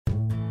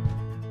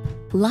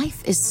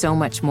Life is so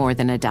much more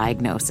than a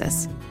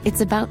diagnosis. It's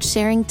about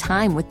sharing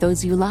time with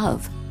those you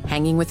love,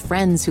 hanging with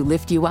friends who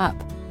lift you up,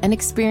 and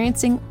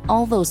experiencing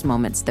all those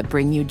moments that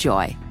bring you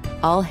joy.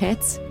 All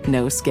hits,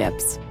 no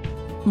skips.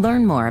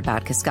 Learn more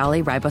about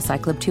Kisqali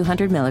Ribociclib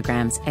 200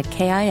 milligrams at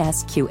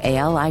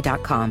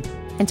KISQALI.com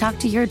and talk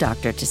to your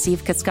doctor to see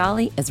if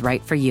Kisqali is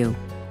right for you.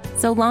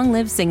 So long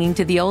live singing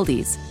to the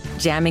oldies,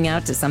 jamming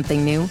out to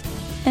something new,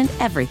 and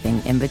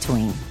everything in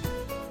between.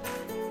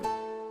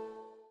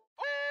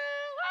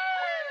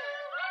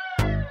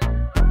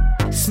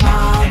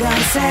 Small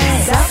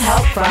doses.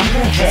 Self-help from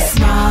the hip.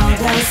 Small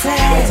doses.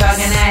 We're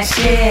talking that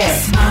shit.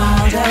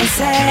 Small doses.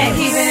 And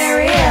keeping it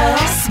real.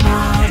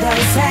 Small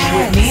doses.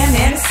 With me and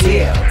them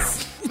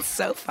Seals. It's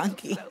so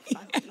funky.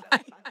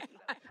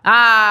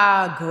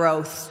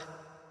 Growth.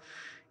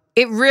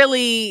 It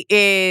really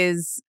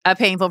is a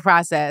painful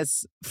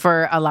process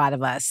for a lot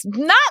of us.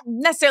 Not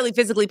necessarily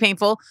physically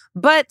painful,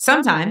 but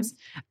sometimes.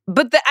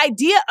 But the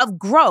idea of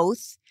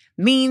growth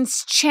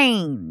means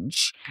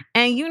change.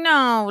 And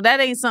that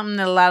ain't something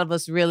that a lot of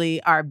us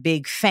really are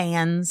big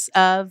fans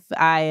of.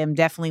 I am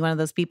definitely one of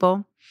those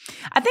people.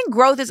 I think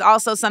growth is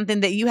also something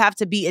that you have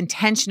to be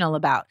intentional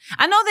about.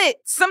 I know that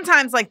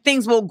sometimes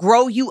things will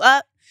grow you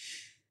up,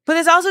 but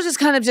there's also just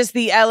kind of just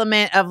the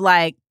element of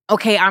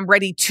okay, I'm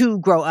ready to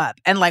grow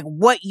up, and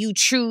what you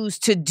choose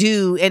to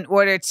do in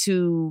order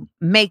to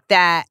make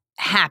that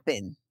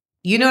happen.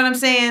 You know what I'm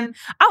saying?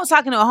 I was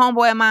talking to a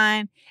homeboy of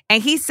mine,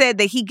 and he said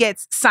that he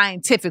gets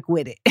scientific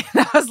with it. And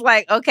I was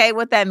like, okay,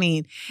 what that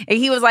mean? And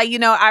he was like,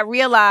 I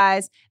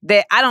realized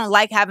that I don't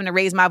like having to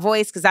raise my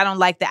voice because I don't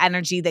like the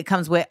energy that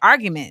comes with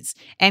arguments.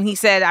 And he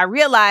said, I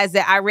realized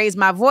that I raise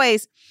my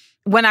voice.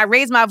 When I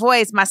raise my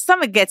voice, my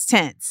stomach gets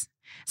tense.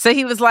 So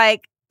he was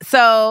like,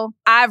 so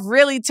I've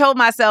really told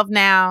myself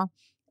now,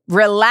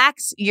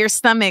 relax your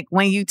stomach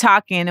when you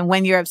talking and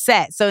when you're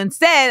upset. So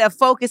instead of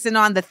focusing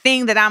on the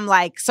thing that I'm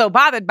so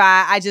bothered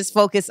by, I just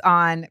focus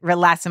on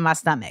relaxing my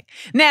stomach.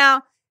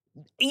 Now,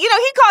 he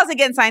calls it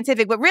getting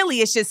scientific, but really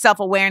it's just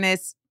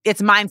self-awareness.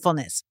 It's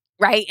mindfulness,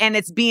 right? And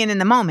it's being in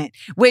the moment,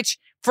 which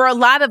for a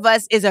lot of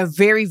us is a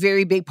very,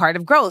 very big part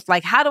of growth.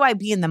 How do I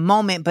be in the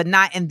moment, but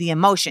not in the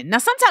emotion? Now,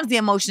 sometimes the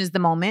emotion is the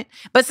moment,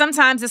 but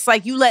sometimes it's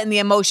you letting the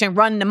emotion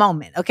run the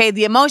moment. Okay.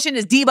 The emotion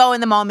is Debo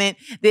in the moment.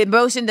 The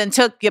emotion then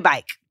took your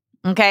bike.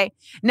 Okay.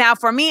 Now,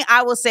 for me,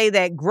 I will say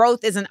that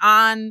growth is an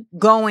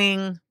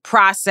ongoing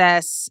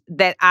process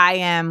that I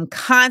am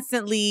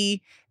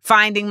constantly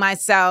finding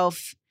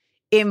myself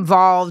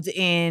involved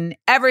in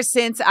ever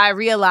since I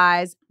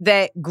realized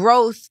that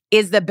growth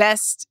is the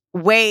best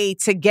way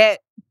to get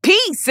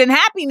peace and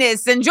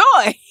happiness and joy.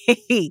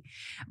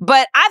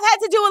 But I've had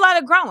to do a lot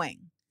of growing.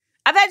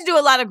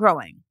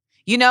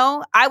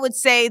 I would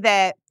say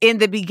that in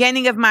the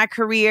beginning of my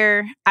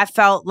career, I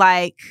felt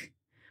like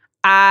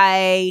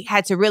I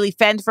had to really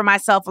fend for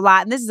myself a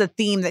lot. And this is a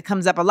theme that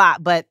comes up a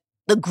lot, but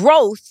the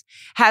growth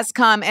has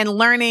come in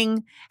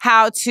learning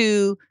how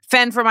to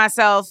fend for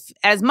myself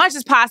as much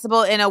as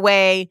possible in a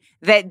way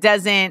that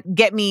doesn't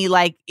get me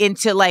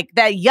into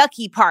that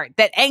yucky part,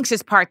 that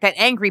anxious part, that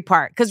angry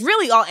part. Because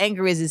really all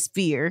anger is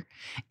fear.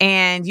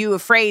 And you're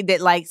afraid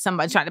that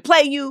somebody's trying to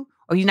play you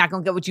or you're not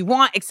going to get what you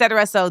want,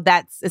 etc. So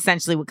that's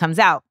essentially what comes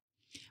out.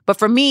 But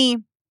for me,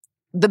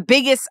 the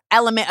biggest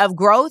element of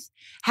growth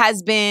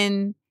has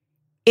been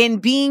in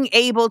being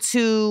able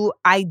to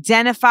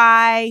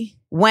identify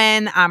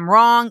when I'm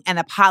wrong and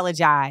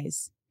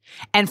apologize,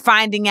 and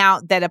finding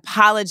out that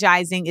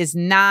apologizing is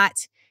not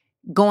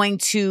going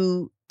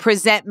to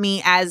present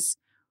me as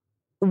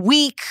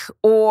weak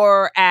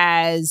or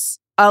as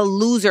a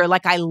loser,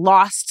 like I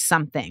lost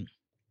something.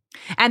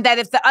 And that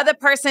if the other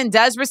person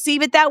does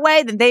receive it that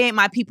way, then they ain't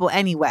my people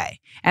anyway.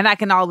 And I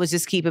can always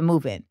just keep it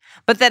moving.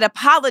 But that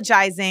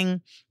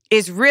apologizing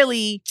is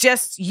really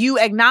just you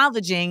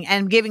acknowledging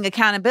and giving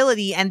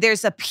accountability. And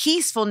there's a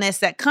peacefulness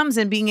that comes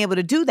in being able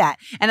to do that.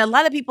 And a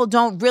lot of people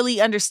don't really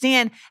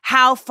understand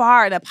how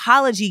far an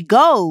apology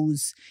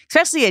goes,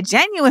 especially a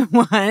genuine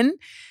one.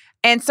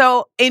 And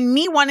so in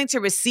me wanting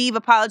to receive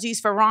apologies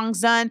for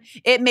wrongs done,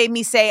 it made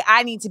me say,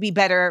 I need to be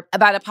better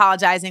about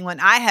apologizing when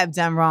I have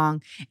done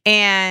wrong.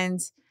 And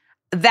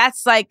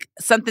that's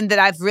something that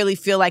I've really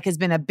feel like has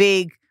been a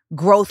big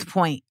growth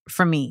point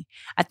for me.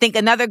 I think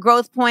another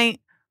growth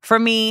point for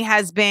me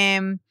has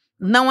been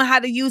knowing how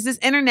to use this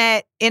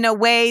internet in a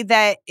way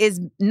that is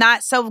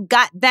not so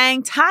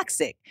dang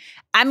toxic.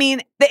 I mean,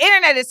 the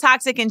internet is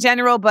toxic in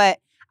general, but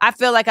I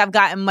feel like I've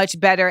gotten much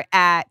better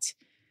at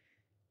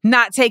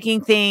not taking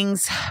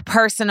things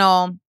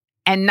personal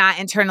and not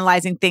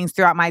internalizing things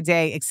throughout my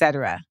day,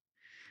 etc.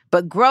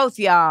 But growth,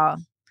 y'all.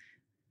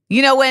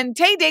 When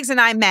Taye Diggs and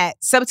I met,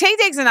 Taye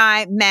Diggs and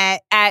I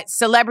met at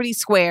Celebrity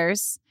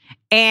Squares,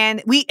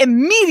 and we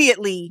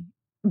immediately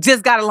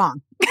just got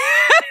along.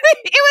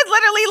 It was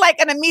literally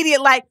an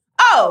immediate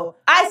oh,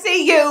 I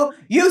see you,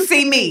 you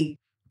see me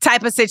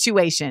type of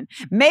situation.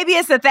 Maybe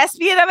it's the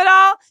thespian of it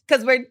all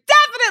because we're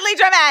definitely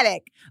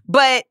dramatic.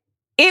 But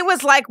it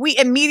was we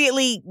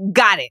immediately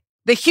got it.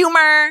 The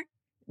humor,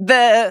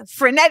 the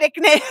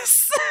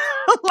freneticness,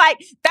 that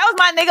was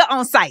my nigga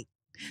on sight.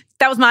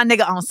 That was my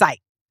nigga on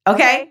site.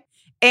 Okay?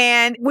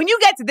 And when you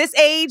get to this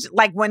age,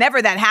 like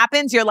whenever that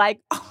happens, you're like,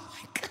 oh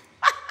my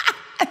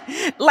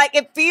God. Like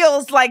it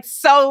feels like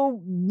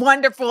so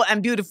wonderful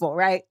and beautiful,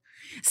 right?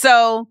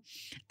 So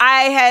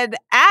I had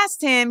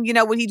asked him,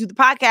 would he do the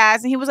podcast?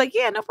 And he was like,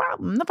 yeah, no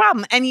problem, no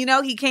problem. And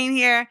he came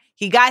here,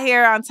 he got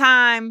here on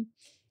time,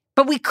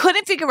 but we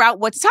couldn't figure out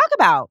what to talk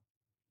about.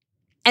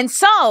 And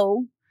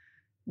so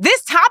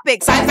this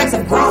topic, side effects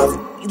of growth,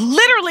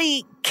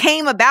 literally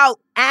came about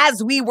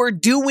as we were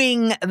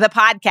doing the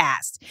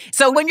podcast.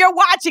 So when you're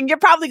watching, you're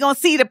probably going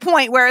to see the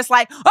point where it's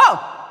like,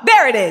 oh,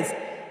 there it is.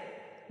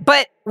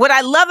 But what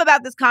I love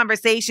about this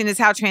conversation is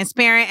how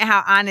transparent and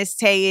how honest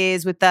Taye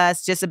is with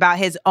us just about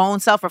his own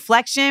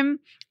self-reflection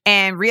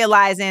and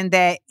realizing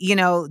that,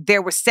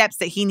 there were steps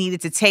that he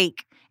needed to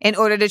take in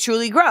order to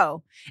truly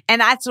grow.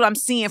 And that's what I'm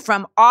seeing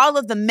from all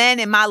of the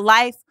men in my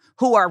life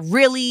who are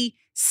really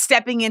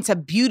stepping into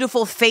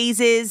beautiful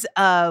phases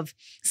of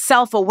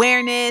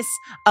self-awareness,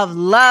 of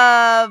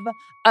love,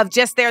 of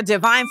just their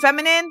divine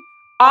feminine.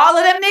 All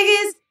of them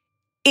niggas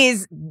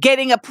is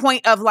getting a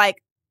point of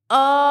like,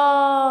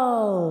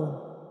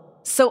 oh,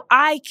 so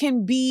I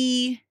can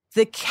be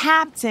the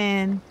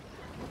captain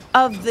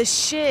of the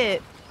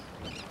ship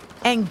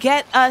and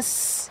get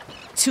us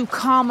to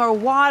calmer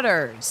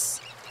waters.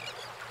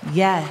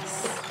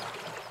 Yes.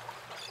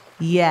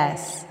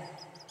 Yes.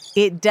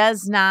 It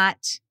does not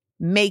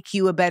make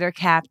you a better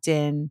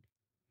captain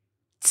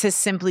to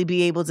simply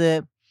be able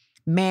to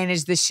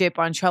manage the ship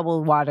on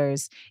troubled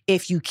waters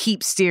if you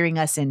keep steering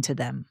us into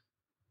them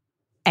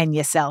and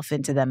yourself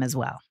into them as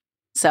well.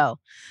 So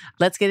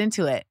let's get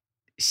into it.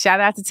 Shout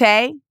out to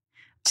Taye.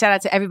 Shout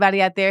out to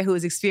everybody out there who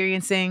is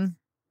experiencing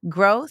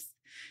growth.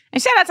 And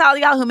shout out to all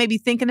y'all who may be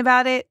thinking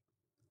about it.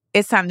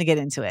 It's time to get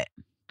into it.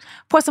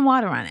 Pour some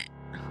water on it.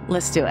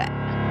 Let's do it.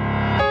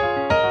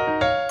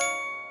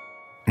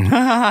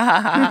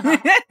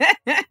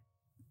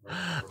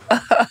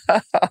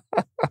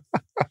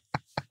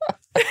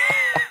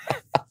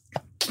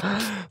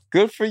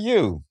 Good for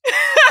you.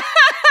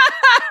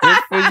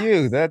 Good for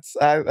you. That's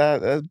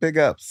big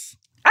ups.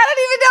 I don't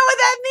even know what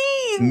that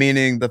means.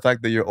 Meaning the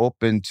fact that you're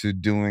open to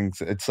doing.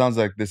 It sounds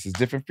like this is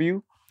different for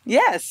you.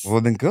 Yes.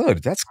 Well, then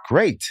good. That's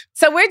great.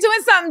 So we're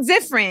doing something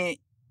different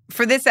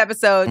for this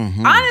episode,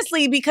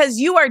 honestly, because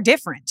you are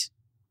different.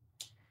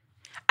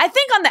 I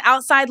think on the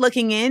outside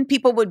looking in,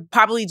 people would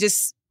probably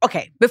just,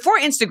 before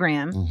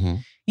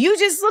Instagram, you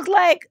just look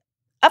like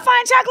a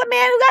fine chocolate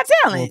man who got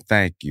talent. Well,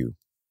 thank you.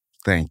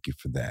 Thank you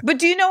for that. But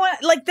do you know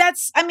what? Like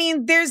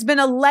there's been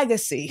a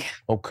legacy.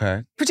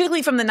 Okay.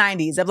 Particularly from the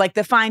 90s of like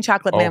the fine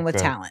chocolate man with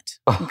talent.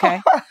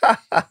 Okay.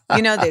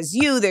 There's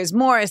you, there's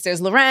Morris, there's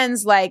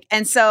Lorenz.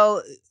 And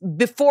so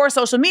before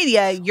social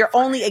media, you're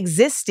only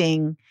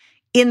existing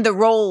in the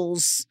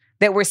roles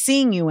that we're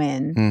seeing you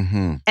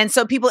in. And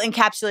so people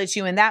encapsulate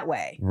you in that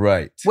way.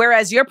 Right.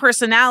 Whereas your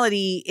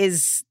personality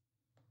is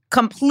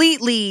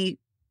completely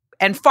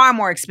and far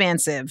more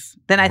expansive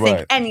than I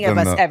think any of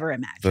us ever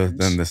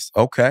imagined.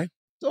 Okay.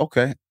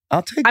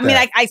 I'll take that. I mean,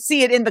 I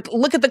see it in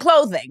look at the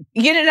clothing.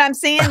 You know what I'm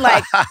saying?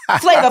 Like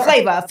flavor.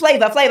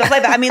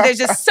 I mean, there's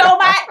just so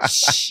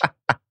much.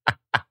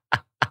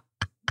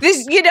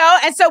 This,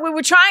 and so we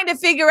were trying to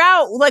figure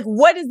out like,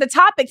 what is the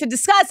topic to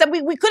discuss? And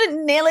we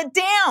couldn't nail it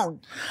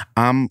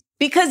down.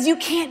 Because you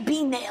can't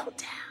be nailed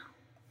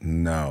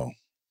down.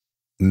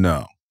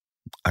 No,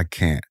 I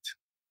can't.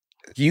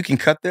 You can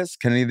cut this?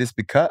 Can any of this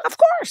be cut? Of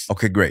course.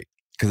 Okay, great.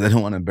 Because I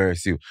don't want to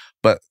embarrass you.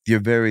 But you're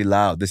very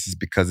loud. This is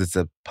because it's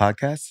a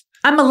podcast?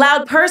 I'm a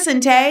loud person,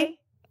 Taye.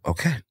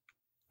 Okay.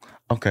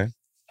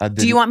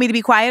 Do you want me to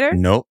be quieter?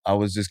 Nope. I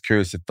was just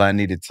curious if I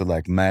needed to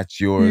like match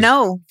yours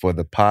for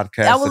the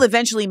podcast. I will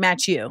eventually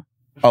match you.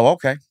 Oh,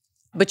 okay.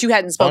 But you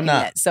hadn't spoken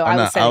yet, so I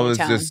was setting I was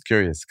the tone. just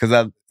curious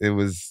because it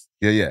was,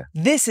 yeah.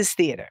 This is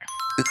theater.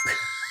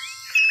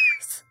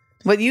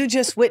 What you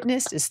just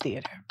witnessed is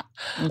theater.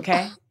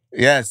 Okay?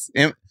 Yes.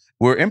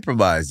 We're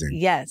improvising.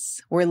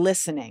 Yes. We're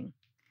listening.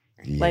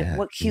 Yeah. Like,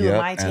 what cue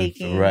am I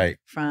taking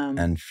from?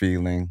 And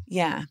feeling.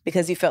 Yeah.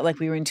 Because you felt like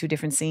we were in two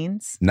different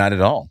scenes? Not at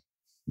all.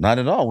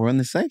 We're in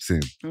the same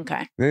scene.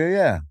 Okay.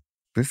 Yeah.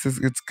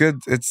 It's good.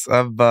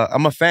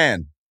 I'm a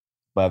fan,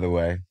 by the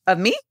way. Of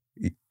me?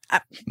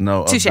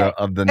 No, touche.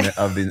 of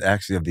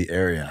the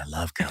area. I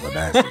love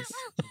Calabasas.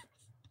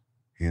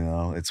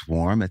 It's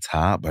warm, it's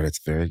hot, but it's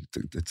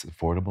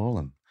affordable,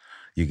 and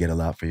you get a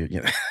lot for your.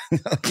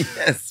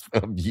 Yes,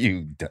 from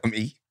you,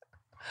 dummy.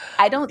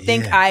 I don't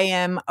think I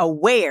am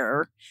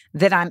aware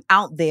that I'm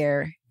out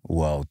there.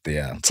 Well,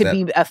 yeah, to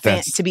be a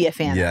fan.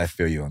 Yeah, I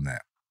feel you on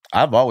that.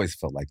 I've always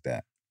felt like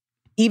that.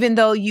 Even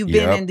though you've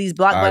been in these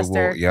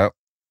blockbuster. I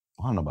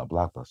don't know about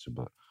blockbuster,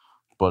 but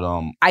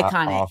iconic.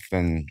 I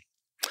often.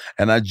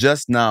 And I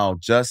just in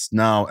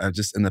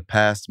the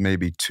past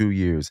maybe 2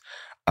 years,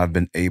 I've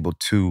been able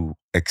to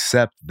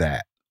accept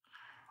that.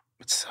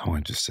 It's so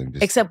interesting.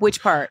 Accept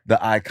which part? The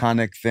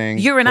iconic thing.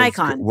 You're an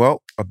icon.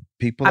 Well,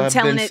 people have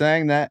been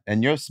saying that,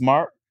 and you're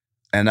smart.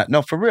 And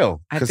no, for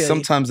real. Because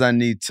sometimes I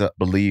need to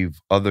believe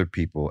other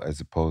people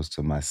as opposed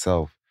to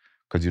myself.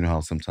 Because you know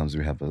how sometimes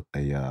we have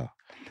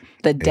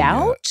The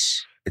doubt?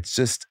 It's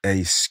just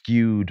a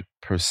skewed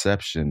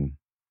perception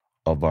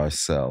of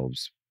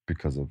ourselves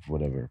because of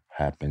whatever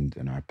happened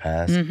in our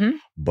past. Mm-hmm.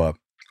 But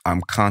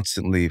I'm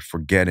constantly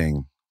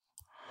forgetting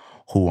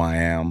who I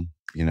am.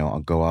 You know,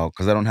 I'll go out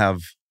because I don't have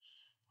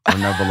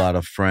a lot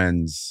of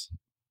friends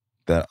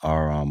that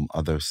are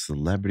other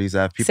celebrities.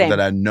 I have people Same. that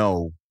I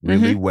know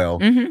really well.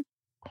 Mm-hmm.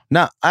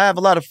 Now, I have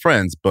a lot of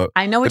friends, but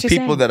I know what the you're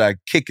people saying. that I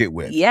kick it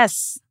with.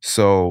 Yes.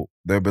 So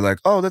they'll be like,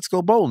 "Oh, let's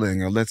go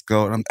bowling," or "Let's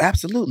go," and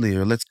absolutely,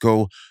 or "Let's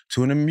go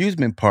to an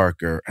amusement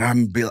park," or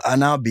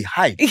and I'll be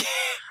hyped,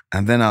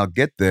 and then I'll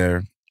get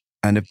there,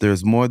 and if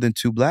there's more than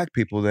 2 Black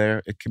people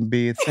there, it can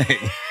be a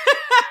thing,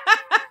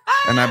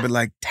 and I'd be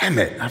like, "Damn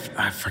it,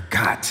 I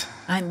forgot."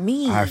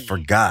 I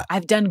forgot.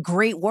 I've done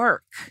great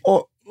work.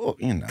 Or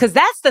you know, because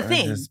that's the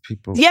thing. just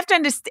people. You have to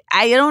understand.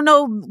 I don't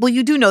know. Well,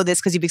 you do know this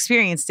because you've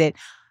experienced it.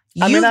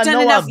 I mean, I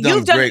know I've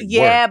done great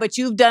yeah, work. but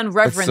you've done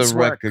reverence It's a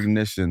work.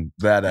 recognition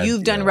that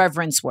You've done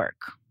reverence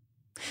work.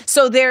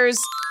 So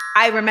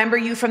I remember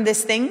you from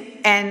this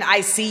thing, and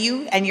I see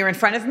you, and you're in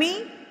front of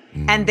me,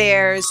 and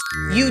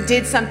you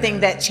did something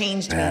that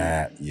changed me.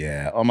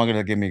 Yeah. Oh my God,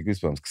 that gave me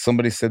goosebumps.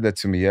 Somebody said that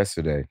to me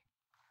yesterday.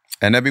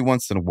 And every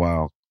once in a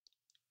while,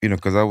 you know,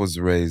 because I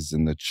was raised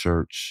in the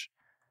church.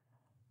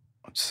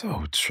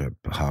 So trip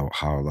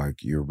how like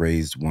you're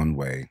raised one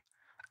way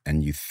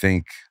and you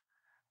think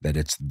that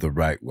it's the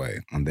right way.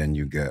 And then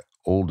you get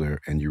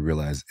older and you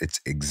realize it's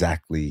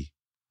exactly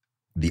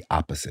the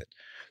opposite.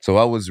 So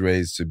I was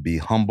raised to be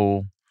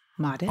humble,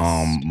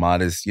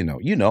 modest, you know,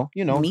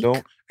 Meek.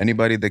 don't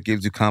anybody that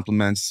gives you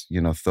compliments,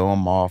 you know, throw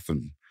them off.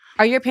 And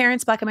Are your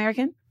parents Black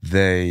American?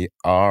 they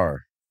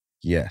are.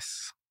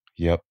 Yes.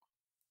 Yep.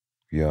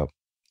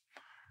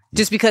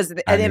 Just because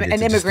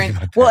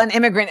an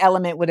immigrant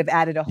element would have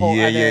added a whole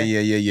other.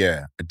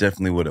 Yeah. I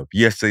definitely would have.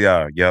 Yes, they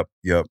are. Yep.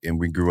 And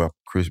we grew up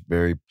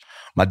very.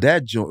 My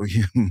dad,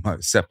 my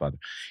stepfather,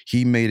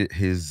 he made it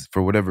his,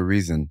 for whatever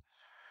reason,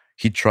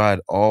 he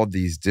tried all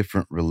these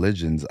different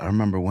religions. I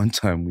remember one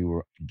time we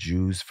were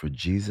Jews for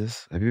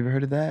Jesus. Have you ever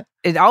heard of that?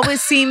 It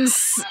always seems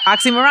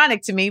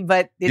oxymoronic to me,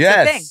 but it's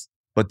a thing.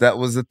 But that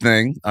was the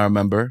thing. I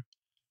remember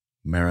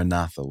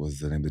Maranatha was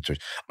the name of the church.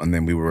 And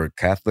then we were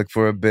Catholic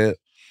for a bit.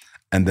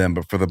 And then,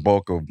 but for the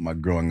bulk of my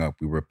growing up,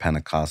 we were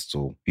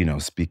Pentecostal, you know,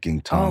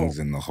 speaking tongues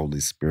and the Holy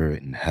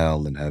Spirit and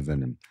hell and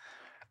heaven.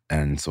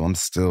 And so I'm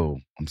still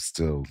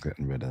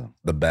getting rid of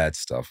the bad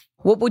stuff.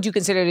 What would you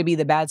consider to be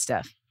the bad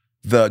stuff?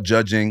 The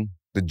judging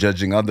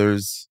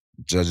others,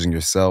 judging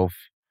yourself.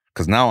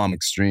 Because now I'm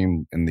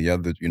extreme in the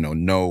other, you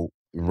know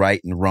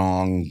right and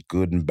wrong,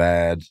 good and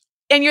bad.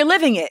 And you're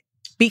living it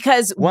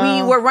because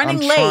we were running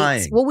late.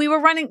 Trying. Well, we were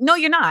running. No,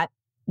 you're not.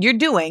 You're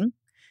doing.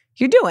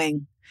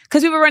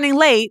 Because we were running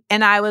late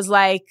and I was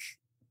like,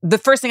 the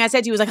first thing I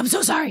said to you was like, I'm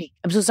so sorry.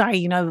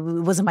 You know,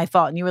 it wasn't my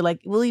fault. And you were like,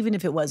 well, even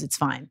if it was, it's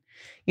fine.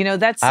 You know,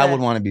 I would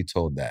want to be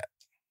told that.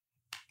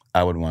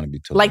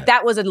 Like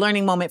that was a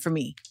learning moment for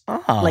me.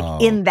 Oh.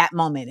 Like in that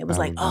moment, it was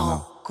like,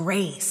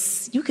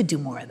 Grace, you could do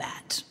more of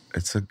that.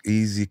 It's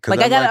easy.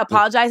 Like I got to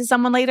apologize to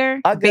someone later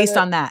based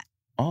on that.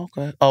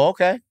 Okay. Oh,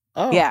 okay.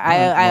 Oh,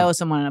 yeah, I owe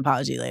someone an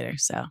apology later,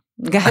 so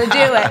got to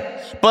do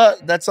it.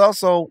 But that's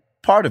also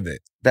part of it.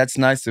 That's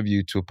nice of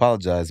you to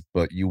apologize,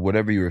 but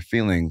whatever you were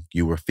feeling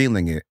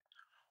it,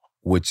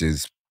 which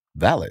is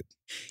valid.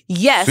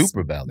 Yes.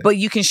 Super valid. But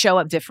you can show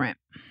up different.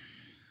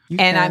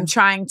 I'm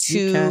trying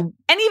to,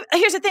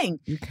 here's the thing.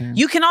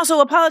 You can also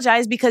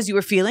apologize because you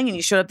were feeling and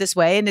you showed up this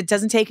way, and it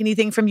doesn't take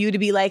anything from you to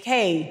be like,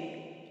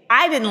 hey,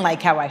 I didn't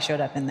like how I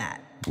showed up in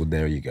that. Well,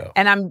 there you go.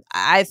 And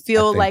I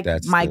feel like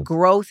my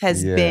growth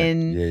has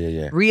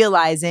been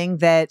realizing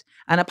that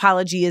an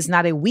apology is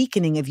not a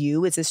weakening of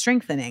you, it's a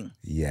strengthening.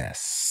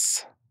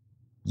 Yes.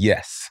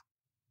 Yeah?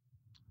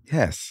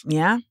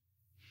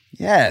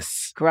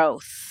 Yes.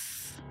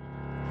 Growth.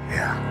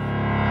 Yeah.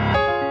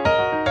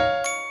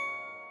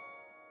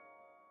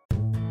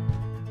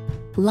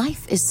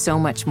 Life is so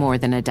much more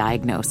than a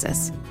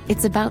diagnosis.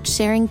 It's about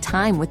sharing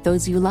time with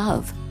those you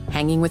love,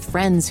 hanging with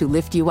friends who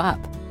lift you up,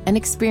 and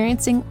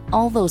experiencing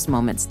all those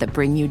moments that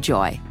bring you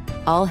joy.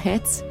 All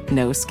hits,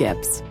 no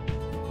skips.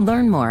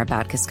 Learn more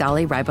about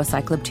Kisqali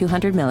Ribociclib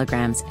 200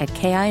 milligrams at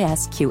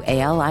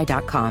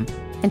KISQALI.com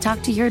and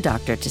talk to your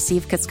doctor to see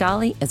if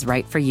Kisqali is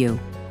right for you.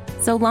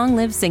 So long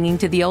live singing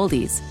to the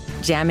oldies,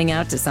 jamming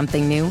out to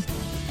something new,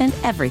 and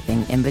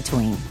everything in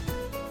between.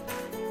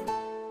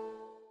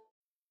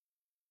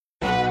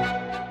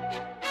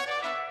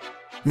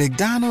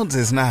 McDonald's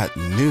is not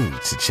new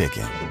to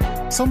chicken.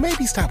 So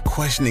maybe stop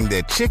questioning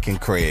their chicken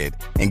cred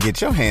and get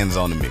your hands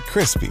on the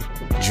McCrispy.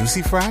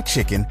 Juicy fried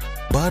chicken,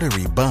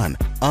 buttery bun,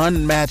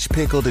 unmatched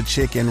pickle to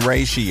chicken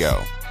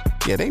ratio.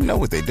 Yeah, they know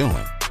what they're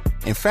doing.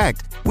 In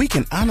fact, we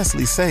can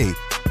honestly say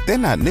they're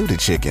not new to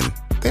chicken,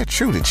 they're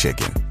true to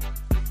chicken.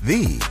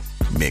 The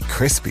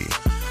McCrispy.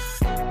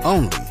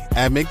 Only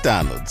at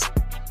McDonald's.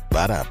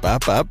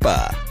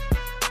 Ba-da-ba-ba-ba.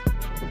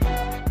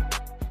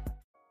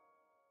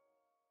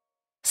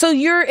 So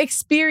you're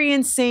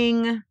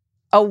experiencing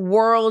a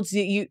world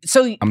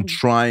that I'm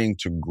trying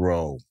to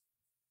grow.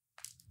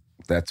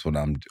 That's what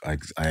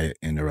I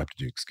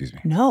interrupted you. Excuse me.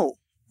 No,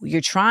 you're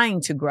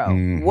trying to grow.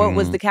 Mm-hmm. What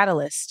was the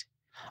catalyst?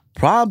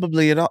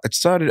 Probably it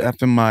started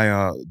after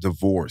my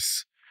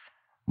divorce.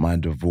 My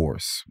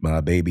divorce. My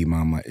baby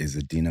mama is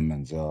Adina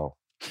Menzel.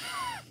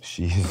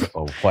 She's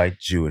a white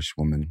Jewish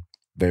woman,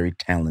 very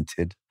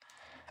talented.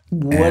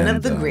 One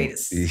of the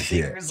greatest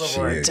singers of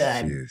our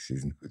time. She is.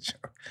 She's no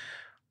joke.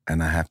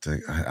 And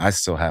I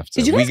still have to.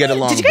 Did you guys, get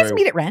along did you guys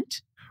meet at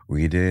Rent?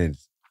 We did.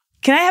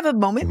 Can I have a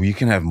moment? You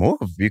can have more.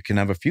 You can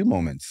have a few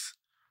moments.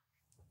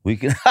 We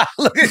can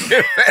look at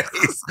your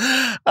face.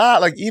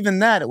 Like even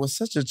that, it was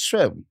such a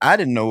trip. I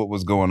didn't know what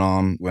was going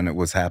on when it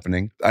was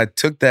happening. I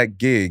took that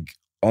gig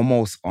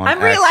almost on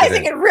I'm accident.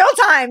 realizing in real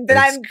time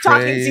that It's I'm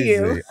talking to crazy.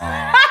 you.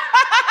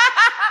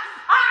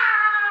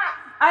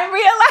 I'm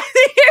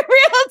realizing in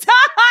real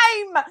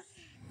time.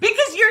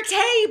 Because you're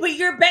Taye, but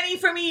you're Benny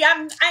for me.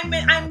 I'm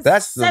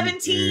That's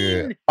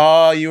 17. Yeah.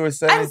 Oh, you were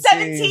 17. I'm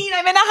 17.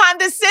 I'm in a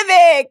Honda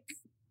Civic.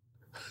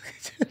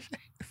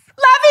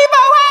 Love you,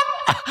 Moab.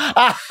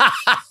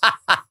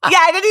 Yeah,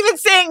 I didn't even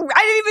sing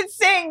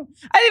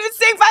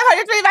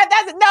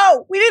 525,000.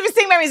 No, we didn't even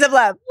sing Memories of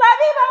Love. Love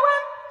you,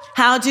 Moab.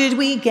 How did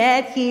we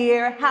get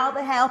here? How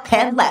the hell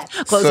Penn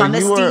left? Close So on the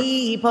you were-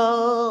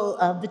 steeple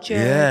of the church.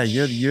 Yeah,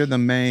 you're the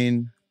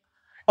main.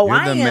 Oh, You're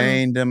I the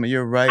am. main.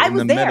 You're right I in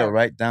was the there. middle,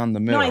 right down the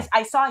No, middle.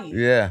 I saw you.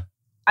 Yeah.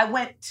 I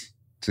went.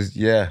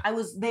 Yeah. I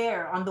was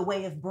there on the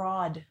way of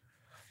Broad.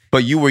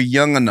 But you were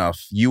young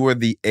enough. You were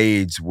the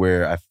age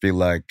where I feel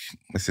like,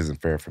 this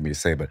isn't fair for me to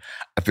say, but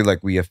I feel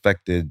like we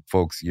affected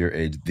folks your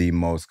age the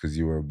most because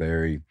you were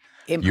very, you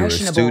were a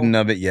Impressionable. student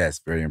of it. Yes,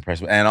 very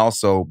impressionable. And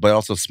also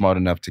smart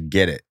enough to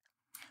get it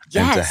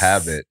and to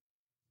have it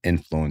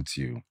influence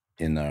you,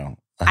 you know.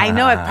 I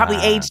know I've probably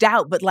aged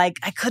out, but like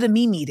I could have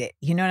mimied it.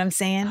 You know what I'm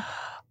saying?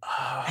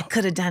 I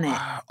could have done it.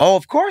 Oh,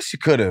 of course you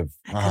could have.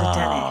 I could have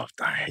done it.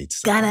 I hate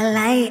stuff. Got a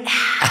light.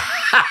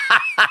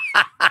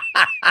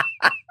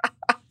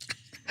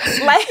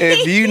 Like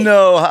If you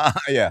know,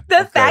 yeah.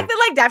 the fact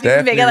that like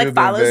Daphne Vega like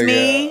follows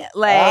me,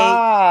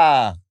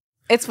 like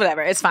it's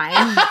whatever. It's fine.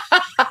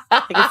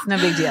 Like it's no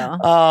big deal.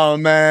 Oh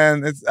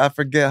man, I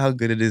forget how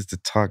good it is to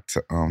talk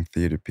to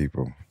theater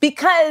people.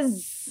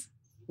 Because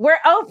we're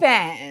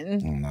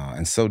open. No,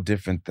 and so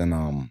different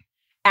than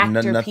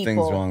Actor nothing's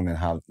people. wrong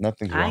than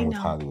nothing's I wrong with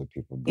know. Hollywood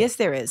people. But Yes,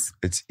 there is.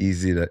 it's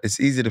easy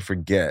to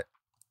forget.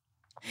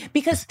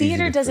 Because It's easy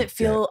theater to doesn't forget.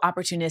 feel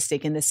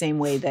opportunistic in the same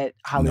way that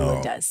Hollywood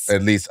No, does.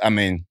 At least, I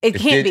mean, It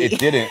can't be. It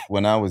didn't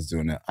when I was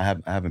doing it. I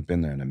haven't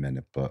been there in a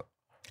minute, but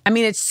I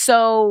mean, it's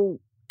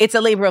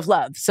a labor of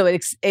love. So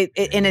it's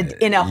in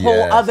a whole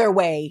Yes. other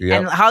way. Yep.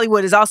 And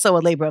Hollywood is also a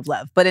labor of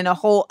love, but in a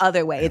whole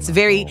other way. In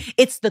a whole-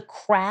 It's the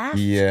craft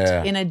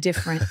Yeah. in a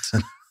different.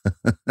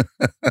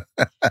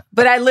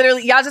 But I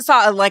literally, y'all just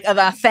saw like an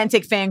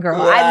authentic fangirl.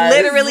 I Yes,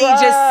 literally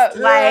just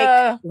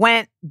yeah.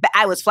 went.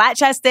 I was flat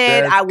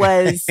chested. I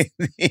was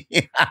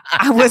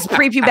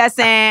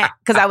prepubescent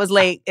because I was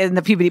late in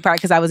the puberty part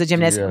because I was a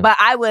gymnast. Yeah. But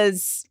I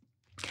was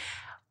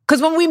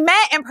because when we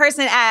met in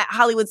person at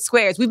Hollywood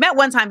Squares, we met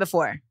one time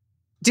before.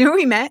 Do you know where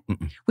we met?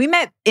 Mm-mm. We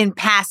met in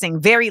passing,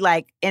 very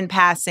like in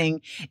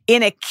passing,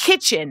 in a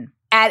kitchen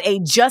at a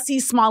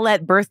Jussie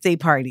Smollett birthday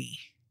party.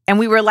 And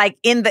we were like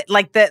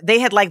they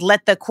had like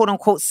let the quote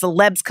unquote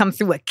celebs come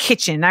through a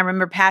kitchen. And I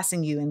remember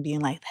passing you and being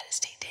like, that is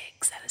Taye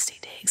Diggs, that is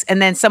Taye Diggs.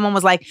 And then someone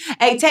was like,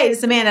 hey, Taye, this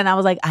is Amanda. And I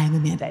was like, I am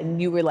Amanda. And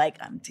you were like,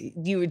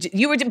 you were,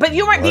 but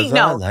you weren't being, Was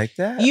I no. like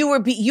that? You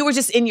were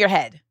just in your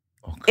head.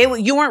 Okay.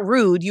 You weren't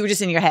rude. You were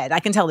just in your head. I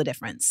can tell the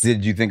difference.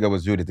 Did you think I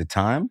was rude at the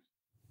time?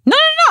 No.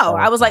 Oh,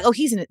 I was okay. like, oh,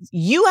 he's in it.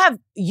 You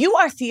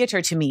are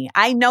theater to me.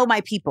 I know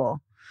my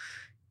people.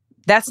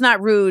 That's not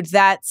rude.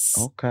 That's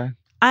Okay.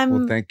 I'm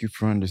Well, thank you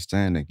for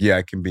understanding. Yeah,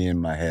 I can be in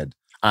my head.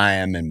 I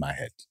am in my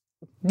head.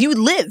 you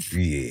live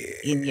Yeah.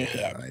 in your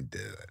head. I do.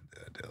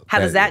 How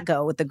does that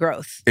go with the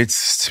growth?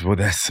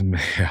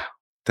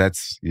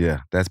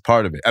 That's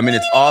part of it. I mean,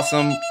 it's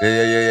awesome.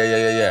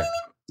 Yeah.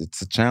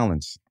 It's a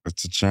challenge.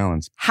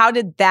 How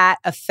did that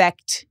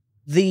affect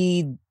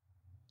the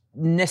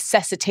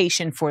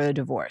necessitation for the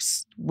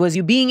divorce? Was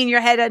you being in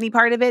your head any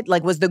part of it?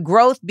 Like, was the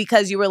growth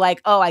because you were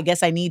like, oh, I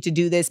guess I need to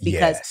do this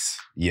because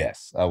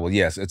Yes. Well,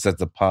 yes, it's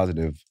a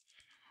positive.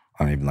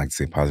 I don't even like to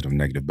say positive,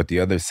 negative, but the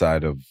other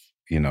side of,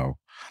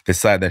 the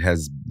side that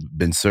has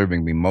been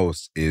serving me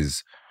most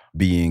is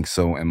being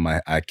so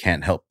I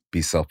can't help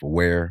be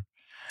self-aware.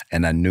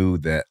 And I knew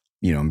that,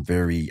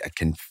 I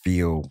can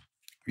feel,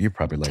 you're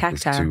probably like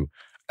Tactile. this too.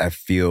 I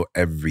feel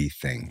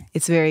everything.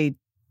 it's a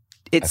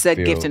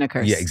gift and a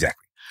curse. Yeah,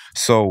 exactly.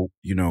 So,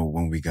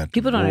 when we got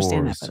People don't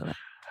understand that, by divorced,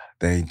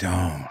 the way. They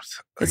don't.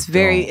 It's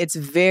They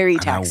very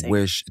don't. taxing. And I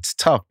wish it's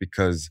tough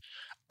because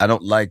I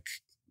don't like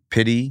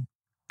pity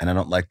and I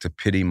don't like to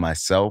pity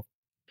myself.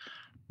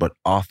 But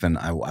often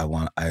I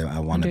want to be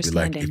like,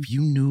 Understanding. if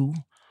you knew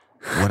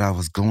what I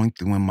was going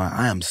through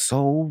I am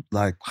so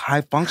like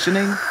high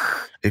functioning.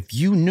 If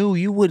you knew,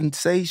 you wouldn't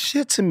say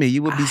shit to me.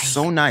 You would be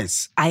so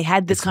nice. I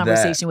had this It's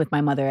conversation with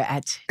my mother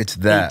at It's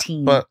that.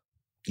 18. But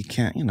you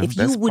can't, if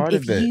that's you would, part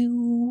if of it.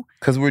 you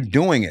Because we're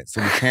doing it.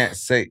 So we can't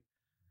say,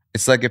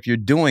 it's like if you're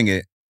doing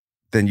it,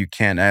 then you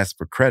can't ask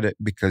for credit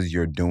because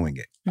you're doing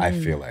it. I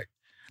feel like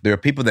there are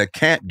people that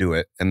can't do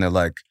it, and they're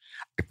like,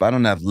 if I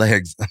don't have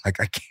legs, like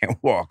I can't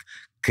walk,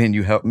 can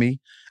you help me?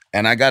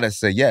 And I gotta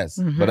say yes.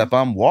 But if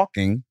I'm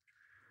walking,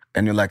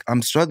 and you're like,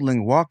 I'm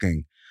struggling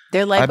walking,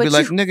 they're like, I'd be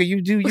like, nigga,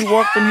 you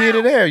walk from here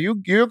to there,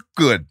 you're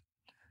good.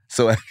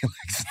 So I feel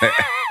like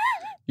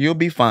you'll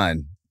be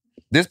fine.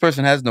 This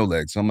person has no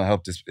legs, so I'm gonna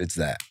help this. It's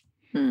that.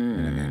 You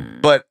know what I mean?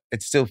 But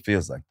it still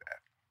feels like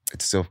that.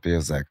 It still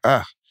feels like,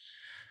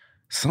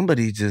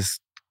 somebody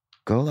just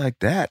go like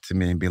that to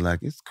me and be like,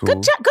 it's cool.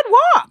 Good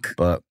walk.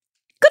 But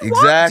good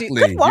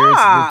exactly. Walk, good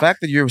walk. The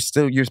fact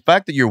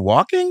that you're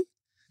walking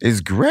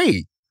is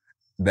great.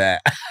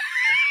 That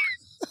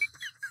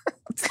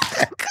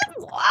good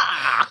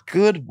walk.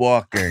 Good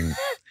walking.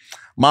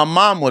 My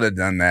mom would have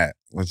done that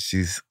when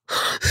she's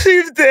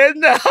dead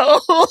now.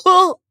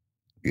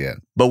 Yeah.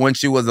 But when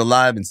she was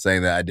alive and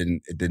saying that,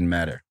 it didn't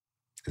matter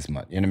as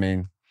much. You know what I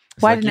mean?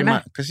 It's Why like didn't it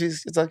matter? Because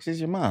it's like she's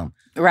your mom.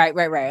 Right.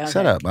 Okay.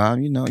 Shut up,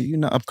 Mom. You know.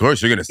 Of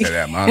course you're gonna say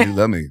that, Mom. You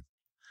love me.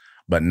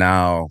 But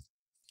now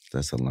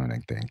that's a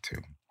learning thing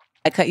too.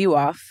 I cut you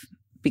off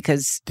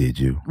because... Did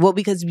you? Well,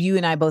 because you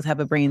and I both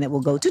have a brain that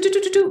will go do.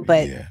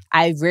 But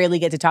I rarely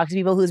get to talk to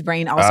people whose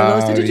brain also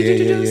goes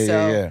do.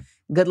 So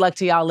good luck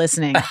to y'all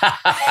listening.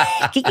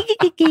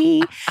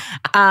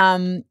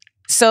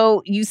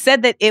 So you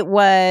said that it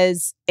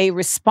was a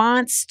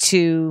response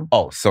to...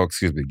 Oh, so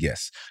excuse me.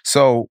 Yes.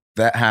 So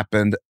that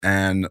happened.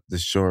 And the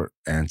short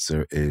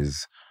answer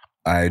is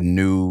I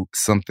knew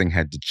something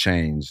had to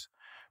change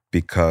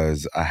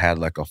because I had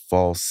like a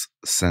false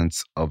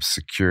sense of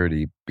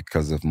security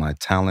because of my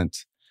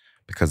talent,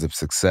 because of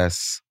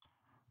success,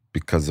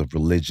 because of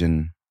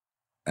religion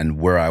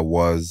and where I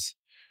was,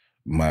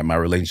 my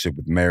relationship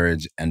with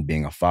marriage and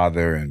being a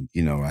father. And,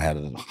 I had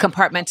a...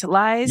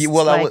 Compartmentalized? Yeah,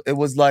 well, it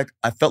was like,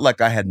 I felt like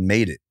I had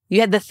made it.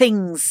 You had the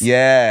things.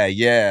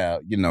 Yeah.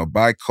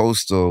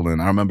 Bi-coastal.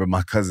 And I remember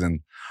my cousin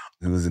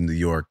who was in New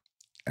York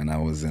and I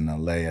was in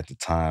LA at the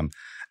time.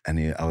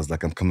 And I was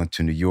like, I'm coming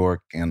to New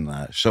York. And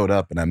I showed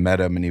up and I met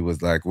him and he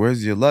was like,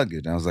 where's your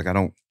luggage? And I was like, I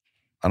don't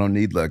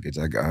need luggage.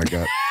 I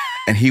got,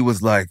 and he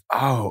was like,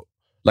 oh,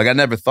 like I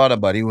never thought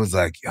about it. He was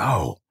like,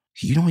 yo,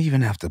 you don't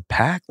even have to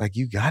pack? Like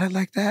you got it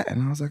like that?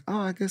 And I was like,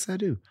 oh, I guess I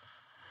do.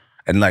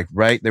 And like,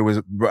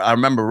 I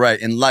remember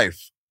in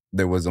life,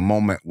 there was a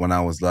moment when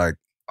I was like,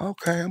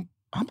 okay,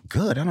 I'm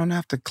good. I don't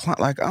have to climb.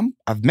 Like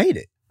I've made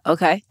it.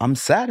 Okay. I'm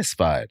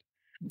satisfied.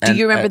 Do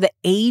you remember the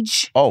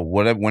age? Oh,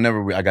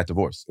 whenever I got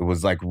divorced. It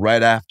was like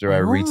right after I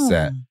reached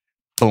that,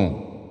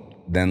 boom.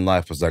 Then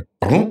life was like,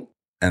 boom.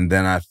 And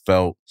then I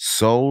felt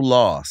so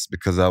lost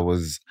because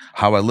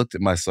how I looked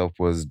at myself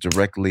was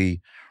directly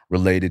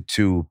related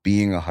to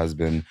being a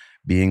husband,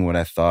 being what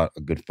I thought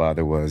a good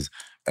father was.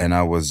 And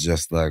I was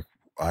just like,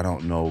 I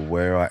don't know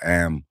where I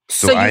am.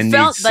 So I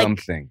need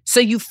something. So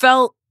you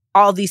felt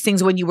all these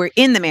things when you were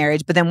in the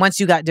marriage, but then once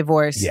you got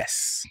divorced.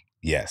 Yes.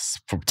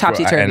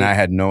 Topsy-turvy. And I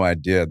had no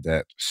idea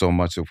that so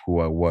much of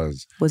who I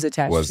was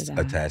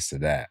attached to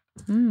that.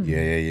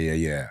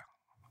 Yeah.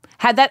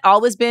 Had that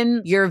always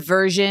been your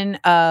version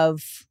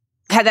of...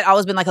 Had that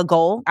always been like a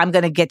goal? I'm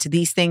going to get to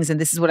these things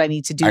and this is what I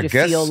need to do to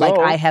feel like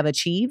I have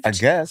achieved? I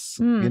guess.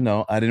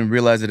 I didn't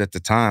realize it at the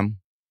time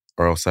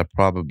or else I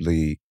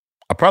probably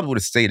would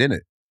have stayed in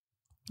it.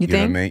 You think? Know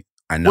what I mean?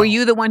 I know. Were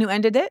you the one who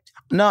ended it?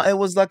 No, it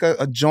was like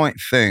a joint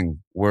thing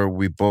where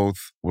we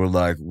both were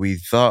like, we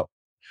thought,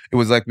 it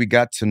was like we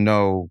got to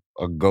know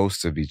a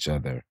ghost of each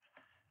other.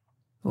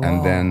 Whoa.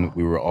 And then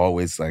we were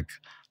always like,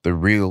 the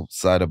real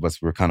side of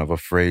us were kind of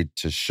afraid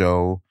to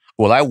show.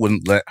 Well, I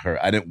wouldn't let her.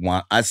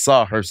 I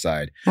saw her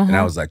side and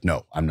I was like,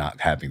 no, I'm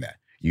not having that.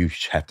 You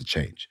have to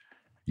change.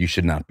 You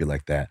should not be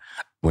like that.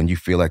 When you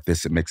feel like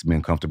this, it makes me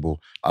uncomfortable.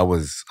 I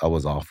was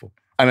awful.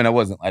 I mean,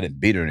 I didn't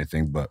beat her or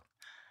anything, but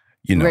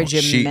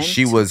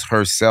she was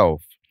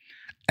herself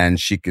and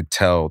she could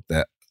tell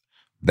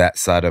that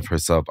side of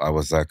herself. I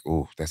was like,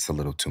 oh, that's a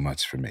little too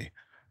much for me.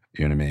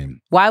 You know what I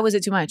mean? Why was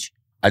it too much?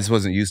 I just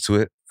wasn't used to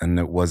it. And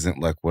it wasn't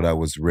like what I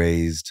was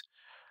raised.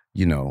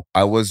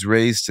 I was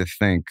raised to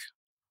think,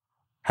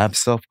 have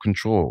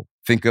self-control.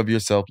 Think of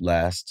yourself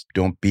last.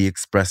 Don't be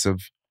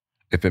expressive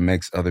if it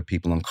makes other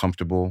people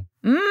uncomfortable.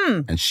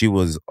 And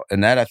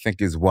that I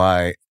think is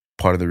why,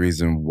 part of the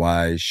reason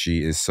why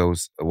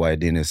why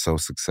Adina is so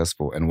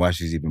successful and why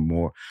she's even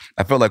more.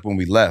 I felt like when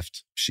we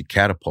left, she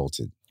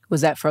catapulted.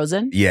 Was that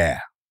Frozen? Yeah.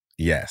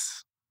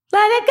 Yes.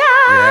 Let it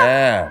go.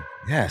 Yeah.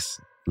 Yes.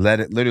 Let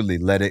it go.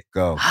 Let it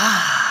go.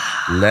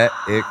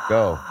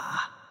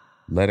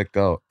 Let it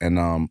go. And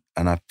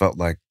I felt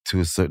like to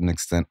a certain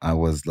extent I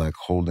was like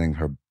holding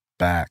her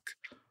back.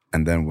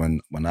 And then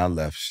when I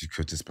left, she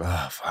could just be,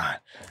 oh, fine.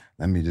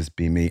 Let me just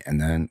be me.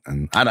 And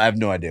I have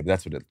no idea, but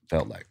that's what it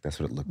felt like. That's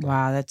what it looked like.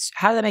 Wow,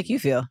 how did that make you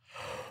feel?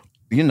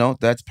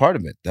 That's part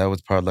of it. That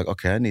was part of like,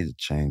 okay, I need to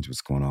change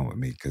what's going on with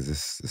me because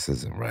this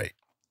isn't right.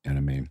 You know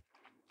what I mean?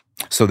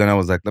 So then I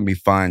was like, let me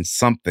find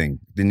something.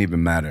 Didn't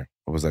even matter.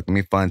 I was like, let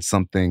me find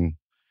something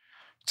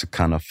to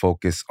kind of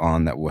focus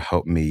on that will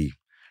help me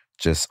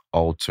just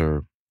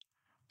alter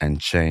and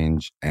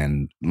change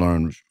and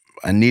learn.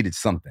 I needed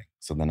something.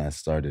 So then I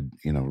started,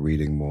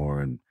 reading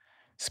more and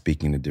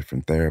speaking to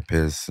different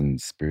therapists and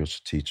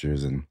spiritual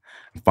teachers, and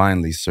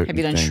finally certain Have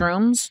you done things.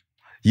 shrooms?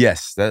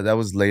 Yes, that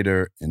was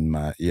later in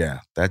my,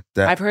 that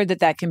I've heard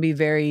that can be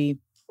very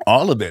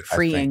all of it,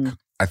 freeing.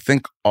 I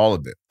think all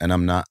of it. And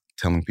I'm not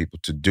telling people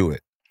to do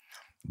it.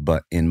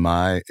 But in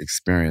my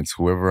experience,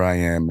 whoever I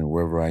am and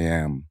wherever I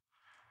am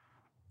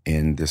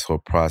in this whole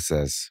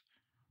process,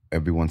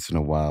 every once in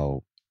a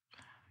while,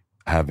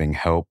 having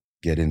help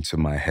get into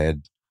my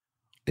head,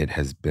 it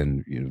has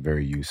been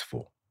very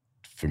useful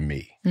for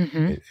me.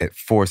 Mm-hmm. It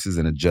forces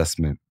an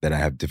adjustment that I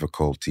have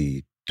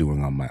difficulty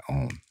doing on my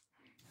own.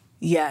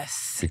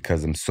 Yes.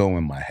 Because I'm so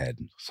in my head.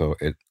 So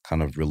it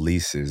kind of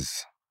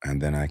releases,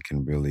 and then I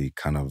can really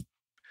kind of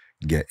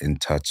get in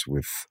touch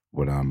with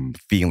what I'm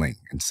feeling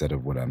instead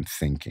of what I'm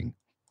thinking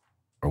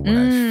or what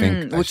I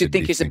think. What you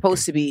think you're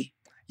supposed to be.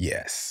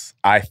 Yes,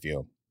 I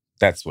feel.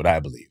 That's what I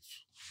believe.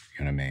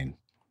 You know what I mean?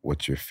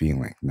 What you're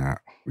feeling, not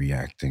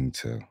reacting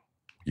to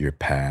your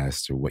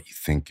past or what you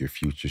think your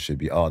future should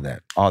be. All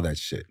that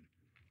shit.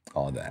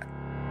 All that.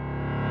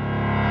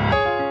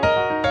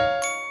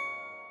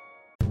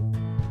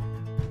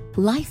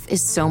 Life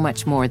is so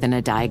much more than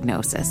a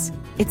diagnosis.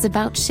 It's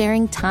about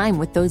sharing time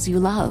with those you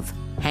love,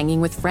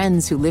 hanging with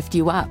friends who lift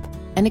you up,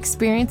 and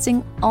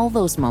experiencing all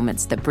those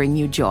moments that bring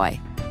you joy.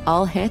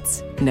 All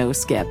hits, no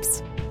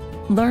skips.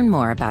 Learn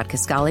more about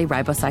Kisqali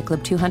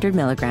Ribociclib 200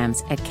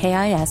 milligrams at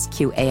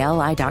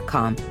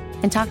KISQALI.com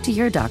and talk to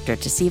your doctor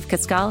to see if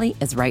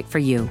Kisqali is right for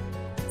you.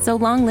 So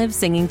long live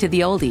singing to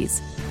the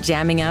oldies,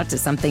 jamming out to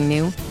something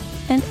new,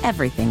 and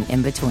everything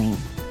in between.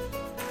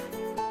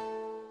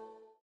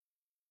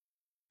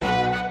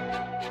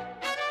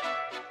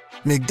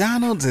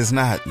 McDonald's is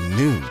not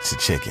new to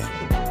chicken.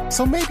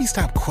 So maybe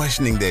stop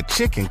questioning their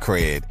chicken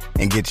cred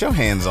and get your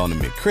hands on the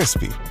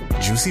McCrispy.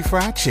 Juicy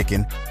fried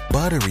chicken,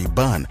 buttery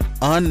bun,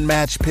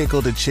 unmatched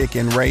pickle to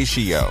chicken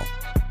ratio.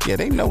 Yeah,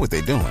 they know what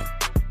they're doing.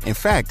 In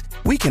fact,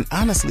 we can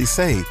honestly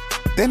say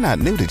they're not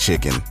new to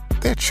chicken.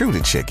 They're true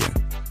to chicken.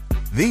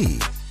 The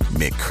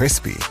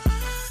McCrispy.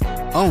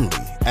 Only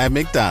at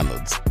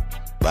McDonald's.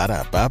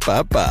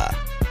 Ba-da-ba-ba-ba.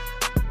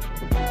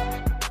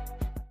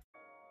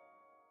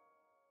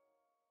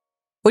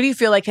 What do you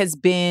feel like has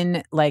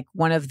been like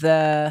one of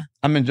the...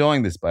 I'm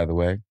enjoying this, by the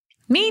way.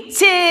 Me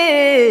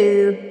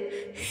too.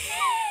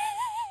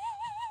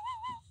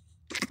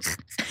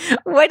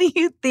 What do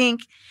you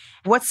think?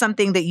 What's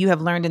something that you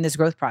have learned in this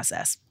growth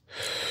process?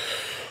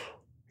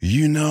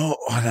 You know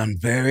what I'm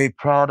very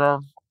proud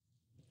of?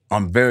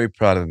 I'm very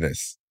proud of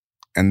this.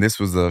 And this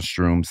was a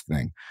shrooms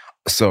thing.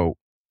 So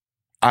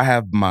I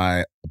have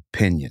my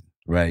opinion,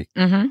 right?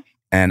 Mm-hmm.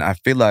 And I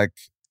feel like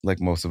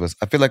most of us,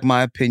 I feel like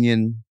my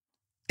opinion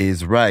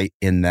is right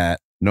in that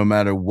no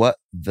matter what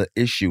the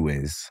issue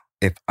is,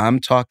 if I'm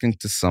talking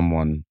to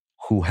someone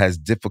who has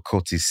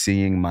difficulty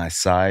seeing my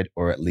side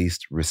or at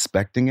least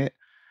respecting it,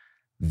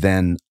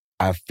 then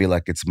I feel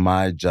like it's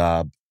my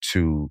job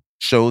to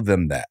show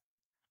them that,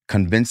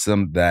 convince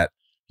them that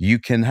you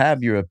can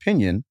have your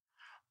opinion,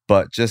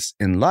 but just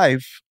in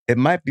life, it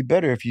might be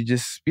better if you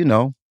just,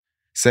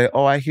 say,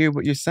 oh, I hear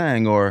what you're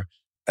saying,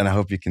 and I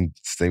hope you can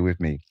stay with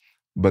me.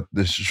 But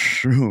the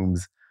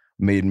shrooms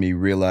made me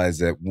realize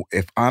that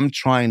if I'm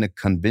trying to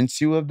convince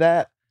you of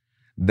that,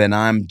 then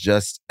I'm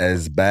just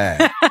as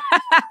bad.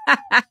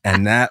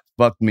 And that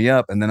fucked me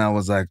up. And then I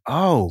was like,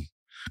 oh,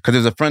 because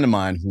there's a friend of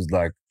mine who's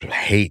like,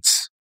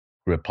 hates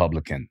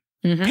Republican,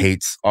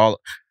 hates all.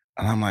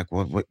 And I'm like,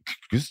 well,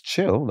 just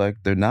chill. Like,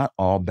 they're not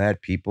all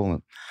bad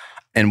people.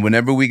 And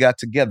whenever we got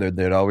together,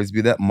 there'd always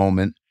be that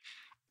moment,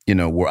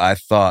 where I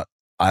thought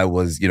I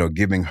was,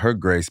 giving her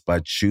grace by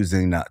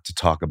choosing not to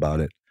talk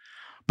about it.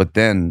 But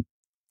then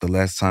the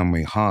last time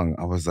we hung,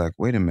 I was like,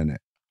 wait a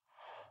minute.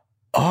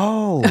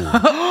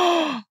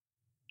 Oh,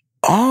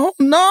 oh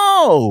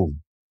no.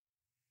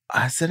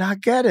 I said, I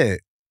get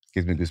it.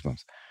 Gives me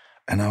goosebumps.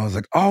 And I was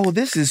like, oh,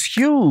 this is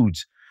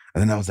huge.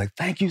 And then I was like,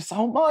 thank you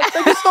so much.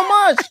 Thank you so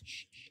much.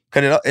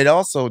 Because it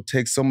also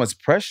takes so much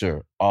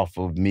pressure off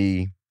of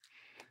me.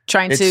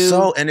 Trying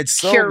to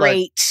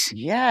curate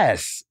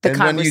yes. the and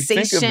conversation. When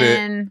you think of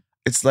it,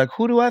 it's like,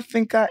 who do I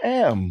think I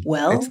am?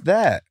 Well, it's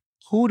that.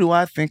 Who do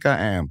I think I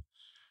am?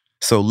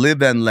 So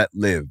live and let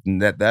live.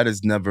 And that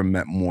has never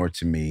meant more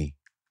to me,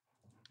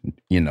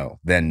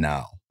 than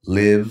now.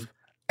 Live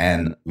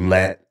and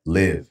let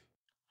live.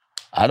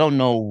 I don't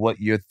know what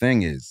your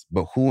thing is,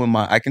 but who am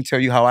I? I can tell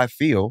you how I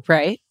feel.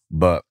 Right.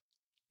 But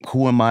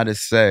who am I to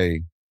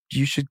say,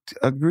 you should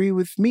agree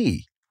with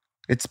me?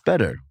 It's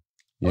better.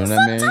 You know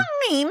what I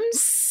mean?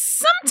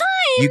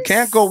 Sometimes. You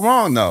can't go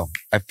wrong, though,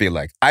 I feel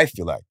like.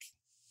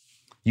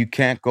 You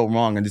can't go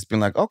wrong and just being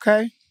like,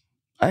 okay,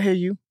 I hear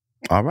you.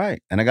 All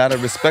right. And I got to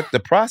respect the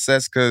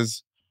process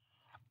because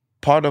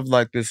part of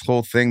like this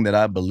whole thing that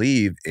I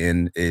believe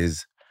in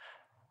is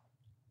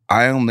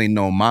I only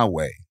know my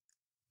way.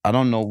 I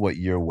don't know what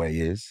your way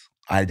is.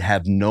 I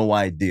have no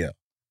idea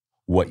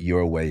what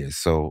your way is.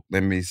 So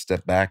let me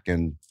step back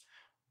and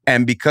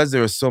because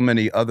there are so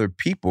many other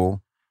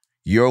people,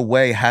 your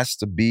way has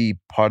to be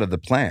part of the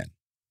plan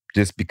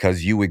just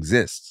because you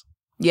exist.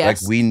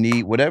 Yes. Like we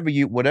need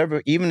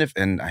whatever, even if,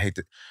 and I hate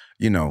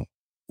to,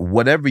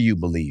 whatever you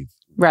believe.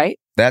 Right.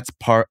 That's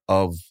part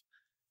of,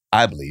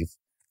 I believe,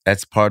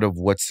 that's part of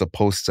what's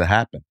supposed to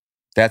happen.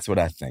 That's what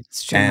I think.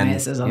 It's Jeremiah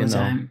says all the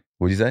time.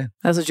 What'd you say?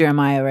 That's what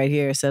Jeremiah right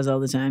here says all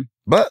the time.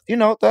 But,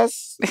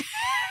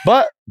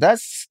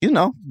 that's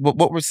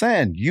what we're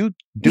saying. You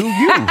do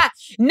you.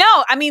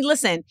 No, I mean,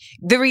 listen,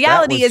 the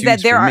reality is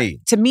that there are, me.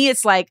 to me,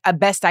 it's like a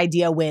best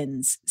idea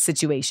wins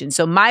situation.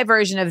 So my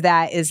version of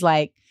that is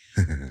like,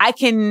 I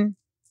can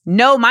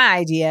know my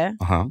idea.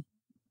 Uh-huh.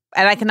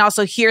 And I can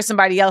also hear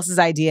somebody else's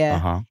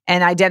idea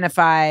and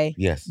identify,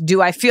 yes.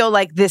 Do I feel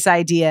like this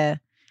idea?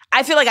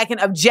 I feel like I can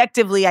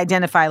objectively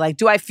identify, like,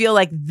 do I feel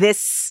like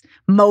this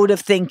mode of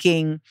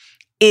thinking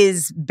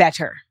is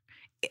better?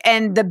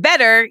 And the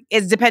better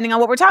is depending on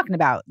what we're talking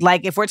about.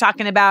 Like if we're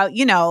talking about,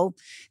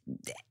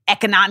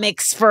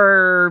 economics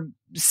for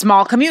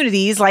small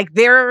communities, like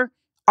there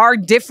are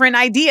different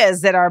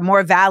ideas that are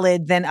more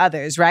valid than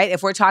others, right?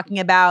 If we're talking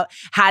about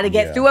how to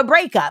get through a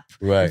breakup,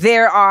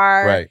 there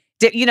are...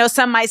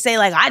 some might say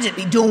like, I just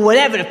be doing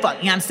whatever the fuck,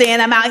 I'm saying?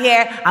 I'm out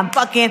here, I'm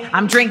fucking,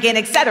 I'm drinking,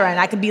 etc. And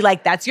I could be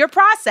like, that's your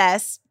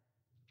process.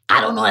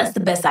 I don't know that's the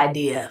best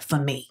idea for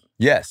me.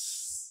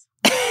 Yes.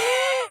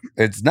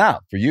 It's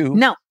not for you.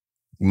 No.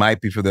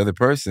 Might be for the other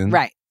person.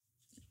 Right.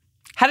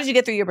 How did you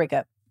get through your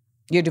breakup?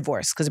 Your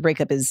divorce, because a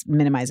breakup is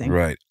minimizing.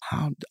 Right.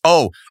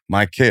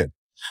 My kid.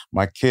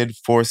 My kid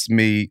forced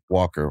me,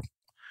 Walker,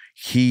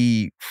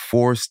 he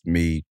forced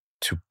me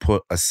to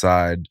put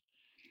aside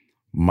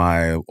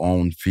my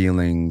own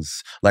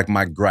feelings, like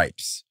my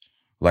gripes.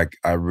 Like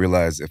I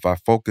realized if I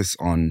focus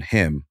on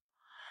him,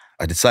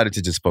 I decided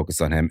to just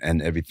focus on him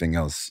and everything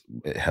else,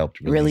 it helped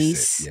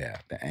release it. Yeah,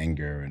 the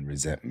anger and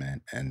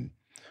resentment and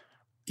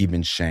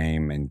even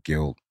shame and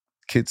guilt.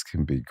 Kids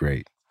can be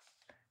great.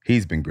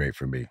 He's been great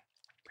for me.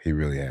 He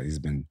really has. He's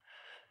been,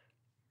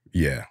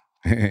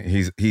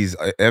 he's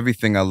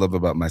everything I love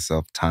about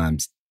myself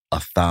times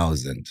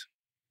 1,000.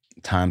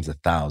 Times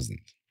 1,000.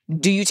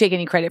 Do you take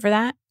any credit for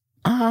that?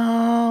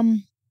 I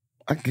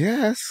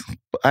guess.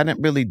 But I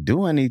didn't really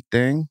do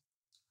anything.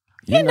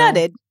 You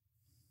nutted.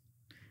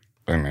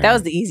 I mean, that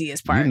was the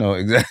easiest part. You know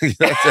exactly.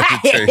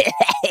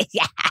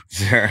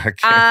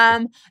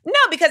 No,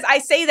 because I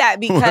say that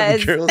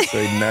because girls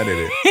say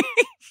nutted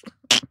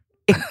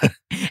it.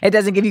 It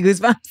doesn't give you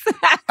goosebumps.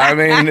 I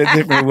mean, in a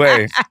different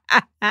way.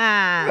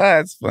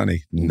 That's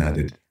funny.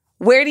 Nutted.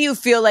 Where do you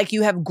feel like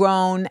you have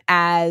grown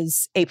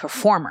as a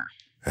performer?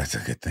 That's a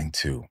good thing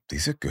too.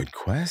 These are good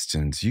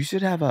questions. You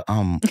should have a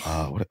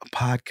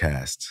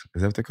podcast.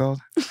 Is that what they're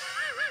called?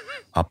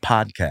 A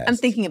podcast. I'm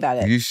thinking about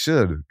it. You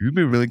should. You'd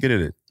be really good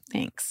at it.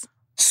 Thanks.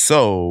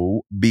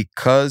 So,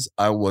 because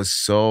I was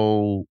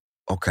so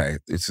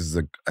this is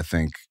I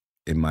think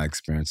in my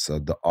experience,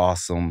 the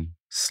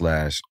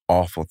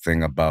awesome/awful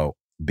thing about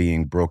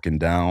being broken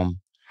down.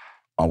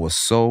 I was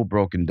so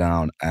broken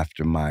down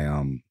after my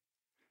and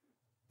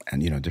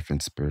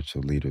different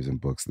spiritual leaders and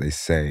books. They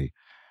say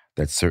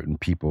that certain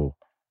people,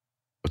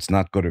 it's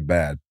not good or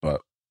bad,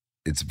 but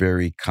it's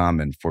very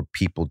common for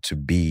people to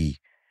be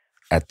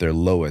at their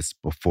lowest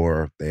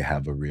before they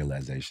have a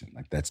realization.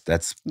 Like that's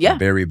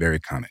very, very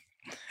common.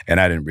 And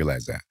I didn't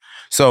realize that.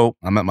 So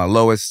I'm at my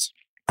lowest.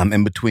 I'm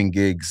in between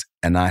gigs,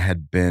 and I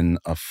had been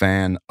a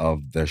fan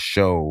of the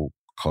show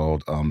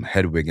called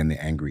Hedwig and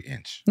the Angry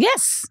Inch.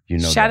 Yes.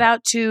 Shout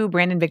out to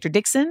Brandon Victor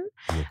Dixon,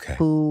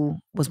 who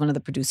was one of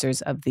the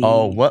producers of the...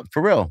 Oh, what?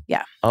 For real?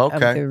 Yeah.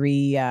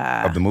 Okay.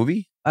 Of the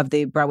movie? Of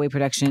the Broadway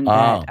production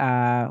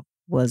that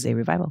was a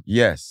revival.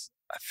 Yes.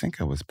 I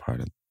think I was part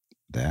of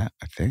that,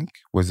 I think.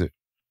 Was it?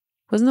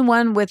 Wasn't the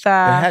one with... it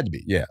had to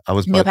be, yeah. I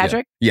was Neil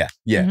Patrick? Yeah.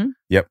 Mm-hmm.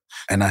 Yep.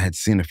 And I had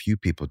seen a few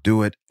people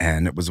do it,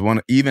 and it was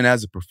even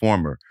as a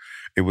performer,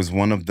 it was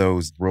one of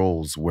those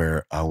roles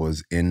where I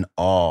was in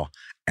awe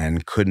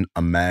and couldn't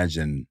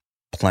imagine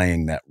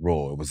playing that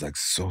role. It was like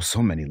so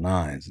many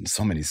lines and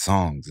so many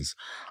songs.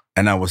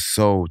 And I was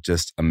so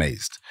just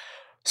amazed.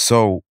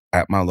 So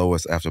at my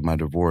lowest after my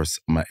divorce,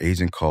 my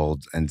agent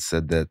called and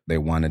said that they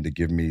wanted to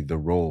give me the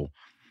role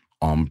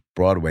on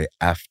Broadway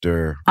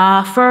after...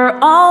 Offer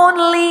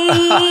only.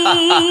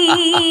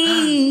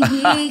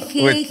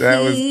 Which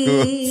that was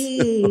cool.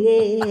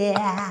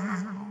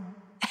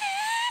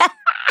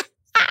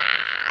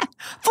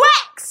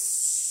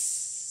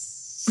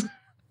 Flex!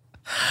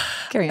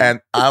 Carry on. And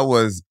I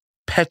was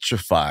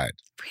petrified.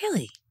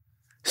 Really?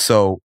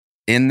 So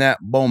in that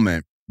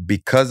moment,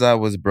 because I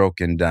was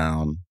broken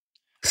down,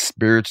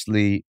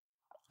 spiritually,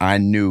 I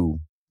knew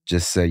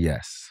just say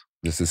yes.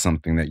 This is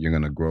something that you're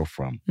going to grow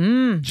from.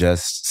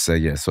 Just say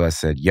yes. So I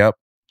said, yep,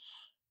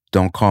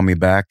 don't call me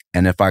back.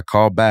 And if I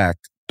call back,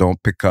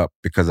 don't pick up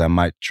because I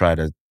might try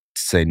to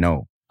say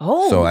no.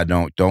 Oh. So I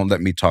don't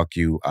let me talk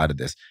you out of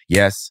this.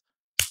 Yes,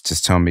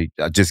 just tell me,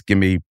 just give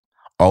me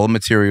all the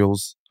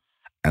materials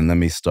and let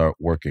me start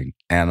working.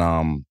 And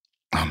oh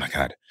my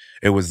God,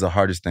 it was the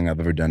hardest thing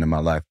I've ever done in my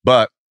life.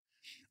 But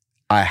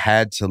I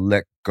had to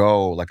let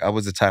go. Like I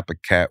was the type of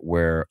cat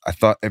where I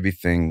thought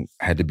everything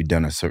had to be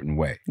done a certain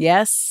way.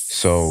 Yes.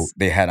 So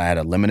I had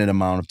a limited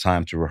amount of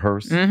time to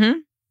rehearse,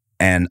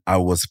 and I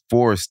was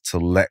forced to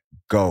let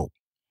go.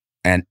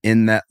 And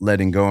in that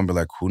letting go and be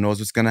like, who knows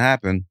what's going to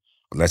happen?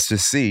 Let's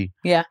just see.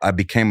 Yeah. I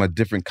became a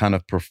different kind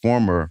of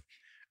performer,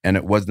 and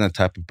it wasn't the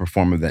type of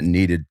performer that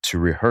needed to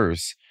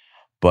rehearse,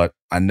 but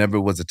I never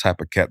was the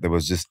type of cat that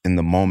was just in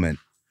the moment.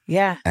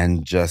 Yeah.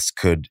 And just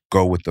could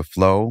go with the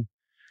flow.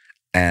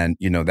 And,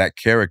 that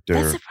character,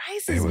 that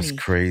surprises it was me.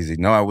 crazy.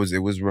 No, it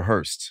was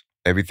rehearsed.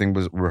 Everything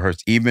was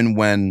rehearsed. Even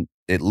when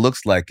it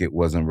looks like it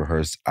wasn't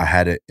rehearsed, I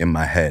had it in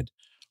my head.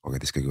 Okay,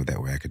 this could go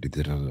that way. I could do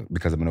this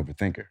because I'm an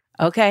overthinker.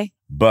 Okay.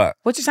 But.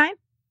 What's your sign?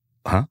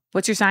 Huh?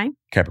 What's your sign?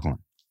 Capricorn.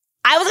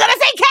 I was going to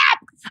say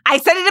Cap. I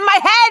said it in my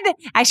head.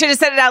 I should have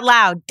said it out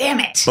loud. Damn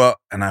it.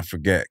 And I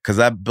forget because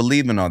I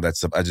believe in all that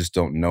stuff. I just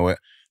don't know it.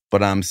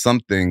 But I'm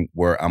something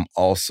where I'm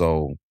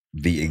also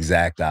the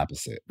exact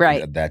opposite.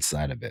 Right. That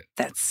side of it.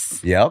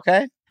 Yeah,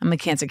 okay. I'm a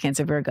Cancer,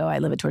 Virgo. I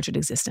live a tortured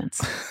existence.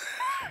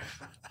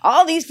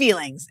 All these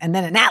feelings and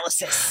then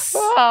analysis.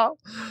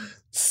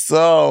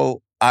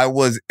 So I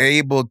was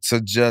able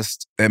to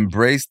just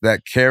embrace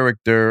that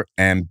character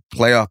and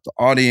play off the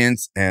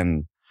audience,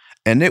 and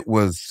it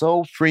was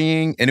so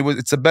freeing. And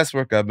it's the best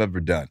work I've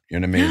ever done. You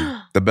know what I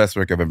mean? The best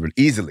work I've ever done.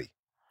 Easily.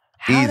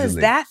 How does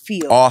that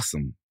feel?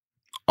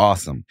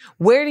 Awesome.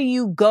 Where do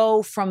you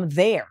go from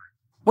there?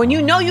 When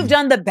you know you've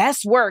done the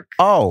best work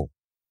you've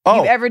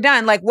ever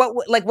done, like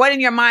what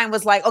in your mind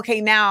was like, okay,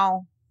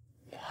 now?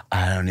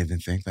 I don't even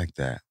think like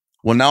that.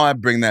 Well, now I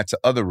bring that to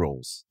other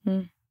roles,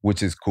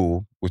 which is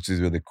cool, which is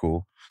really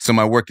cool. So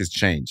my work has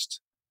changed.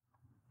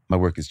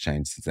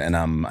 And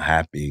I'm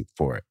happy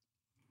for it.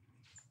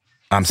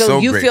 I'm so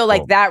you grateful. Feel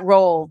like that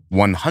role?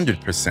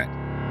 100%.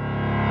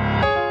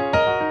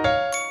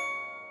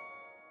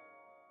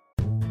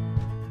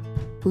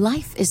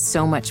 Life is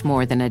so much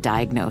more than a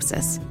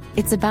diagnosis.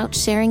 It's about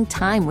sharing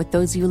time with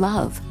those you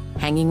love,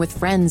 hanging with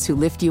friends who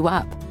lift you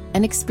up,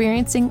 and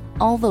experiencing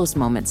all those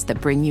moments that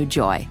bring you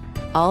joy.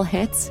 All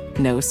hits,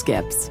 no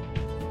skips.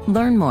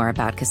 Learn more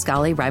about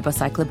Kisqali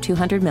Ribociclib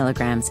 200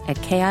 milligrams at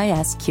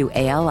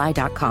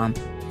KISQALI.com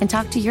and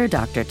talk to your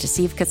doctor to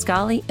see if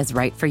Kisqali is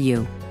right for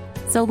you.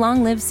 So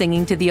long live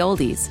singing to the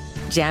oldies,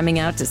 jamming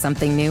out to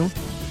something new,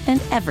 and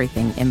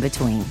everything in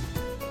between.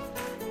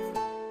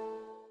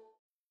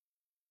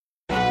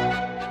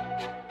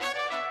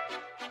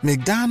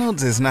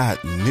 McDonald's is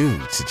not new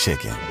to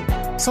chicken.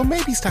 So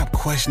maybe stop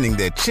questioning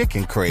their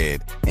chicken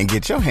cred and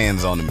get your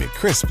hands on the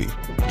McCrispy.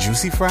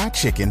 Juicy fried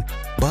chicken,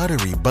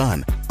 buttery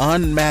bun,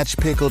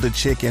 unmatched pickle to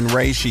chicken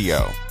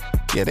ratio.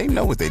 Yeah, they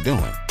know what they're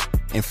doing.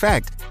 In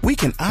fact, we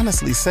can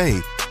honestly say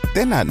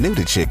they're not new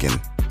to chicken,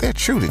 they're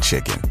true to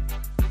chicken.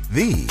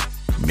 The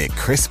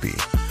McCrispy.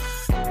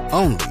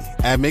 Only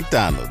at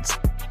McDonald's.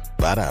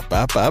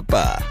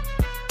 Ba-da-ba-ba-ba.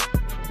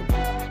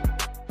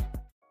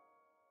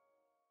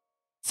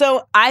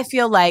 So I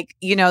feel like,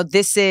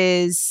 this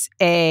is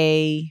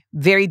a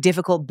very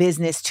difficult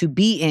business to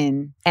be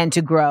in and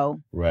to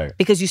grow. Right.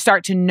 Because you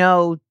start to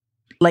know,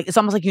 like, it's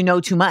almost like you know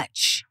too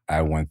much.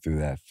 I went through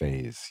that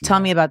phase. Tell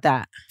me about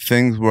that.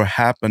 Things were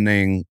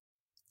happening.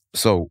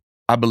 So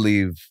I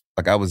believe,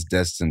 like, I was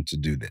destined to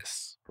do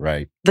this,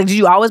 right? Like, did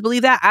you always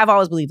believe that? I've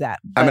always believed that.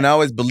 I mean, I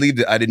always believed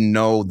it. I didn't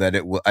know that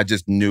it was, I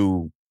just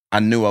knew, I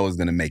knew I was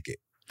going to make it.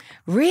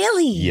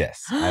 Really?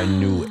 Yes, I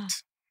knew it.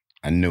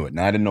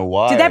 Now, I didn't know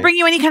why. Did that bring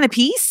you any kind of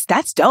peace?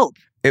 That's dope.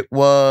 It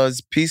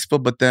was peaceful,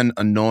 but then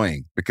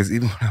annoying. Because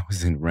even when I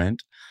was in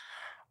Rent,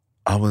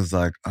 I was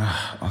like,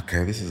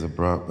 okay, this is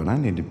abrupt, but I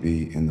need to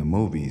be in the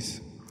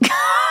movies.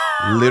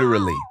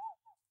 Literally.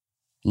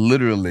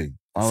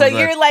 So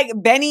you're like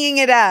bennying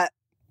it up.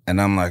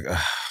 And I'm like,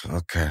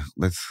 okay,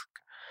 let's...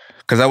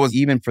 Because I was,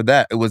 even for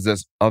that, it was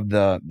this,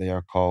 they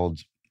are called,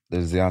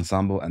 there's the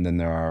ensemble, and then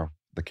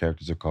the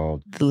characters are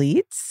called... The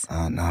leads?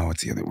 No,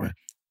 what's the other word?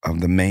 Of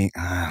the main,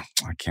 I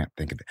can't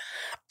think of it.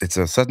 It's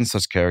a such and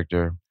such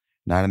character,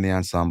 not in the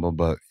ensemble,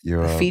 but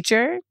you're a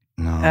feature?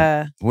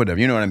 No, whatever.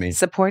 You know what I mean?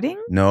 Supporting?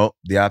 No,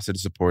 the opposite of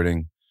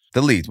supporting.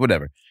 The leads,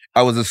 whatever.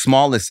 I was the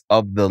smallest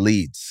of the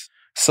leads.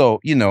 So,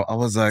 I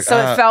was like... So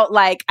it felt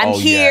like, I'm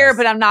here,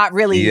 but I'm not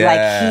really here.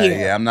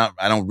 Yeah,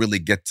 I don't really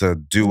get to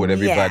do what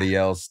everybody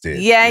else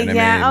did. Yeah, you know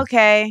what I mean?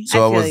 Okay.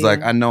 So I was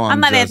like, I know I'm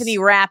not Anthony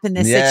Rapp in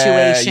this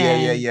situation.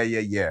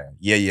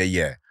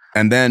 Yeah.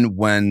 And then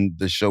when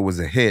the show was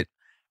a hit,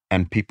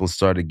 and people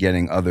started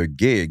getting other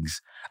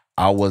gigs,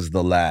 I was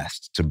the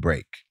last to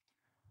break.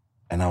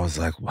 And I was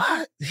like,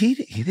 what? He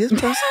this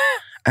person?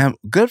 And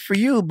good for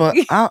you, but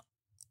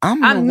I'm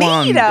the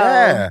one.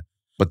 Yeah.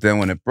 But then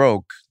when it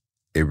broke,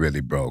 it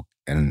really broke.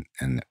 And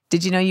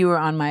did you know you were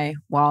on my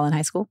wall in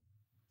high school?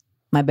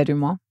 My bedroom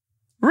wall?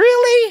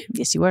 Really?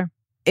 Yes, you were.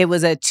 It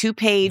was a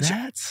two-page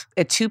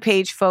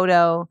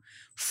photo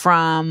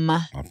from...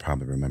 I'll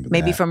probably remember that.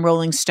 Maybe from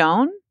Rolling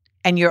Stone.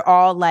 And you're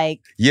all like...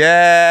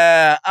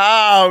 Yeah.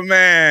 Oh,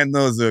 man.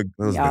 Those are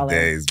the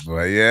days,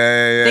 boy.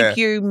 Yeah. I think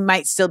you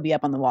might still be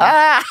up on the wall.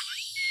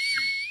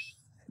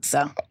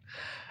 So...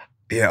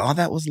 Yeah, all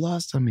that was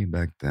lost on me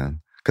back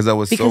then. Because I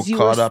was so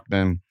caught up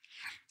in,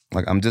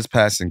 like, I'm just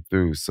passing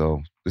through.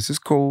 So this is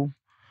cool.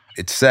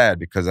 It's sad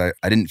because I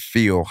didn't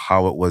feel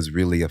how it was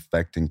really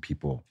affecting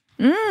people.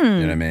 You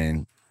know what I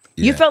mean?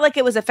 Yeah. You felt like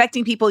it was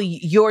affecting people,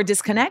 your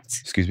disconnect?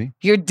 Excuse me?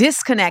 Your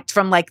disconnect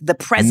from like the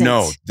present.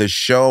 No,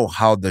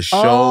 how the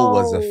show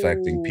was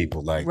affecting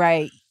people. Like,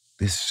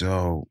 this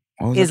show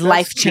is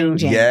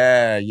life-changing.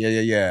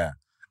 Yeah.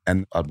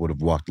 And I would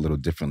have walked a little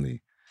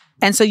differently.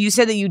 And so you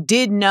said that you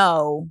did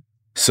know.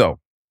 So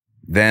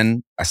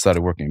then I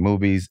started working in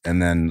movies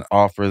and then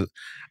offers.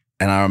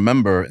 And I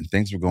remember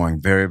things were going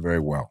very, very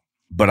well.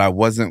 But I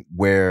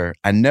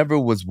never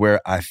was where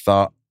I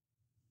thought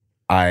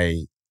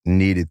I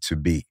needed to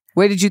be.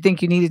 Where did you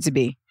think you needed to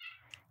be?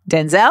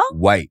 Denzel?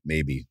 White,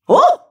 maybe.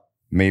 Oh!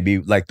 Maybe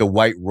like the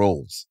white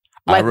roles.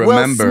 Like I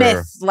remember,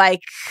 Will Smith,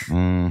 like.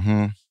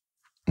 I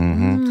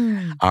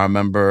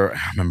remember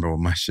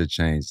when my shit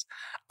changed.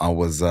 It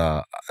was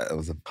a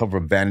cover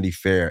of Vanity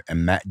Fair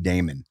and Matt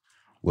Damon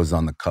was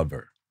on the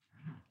cover.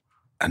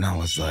 And I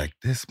was like,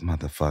 this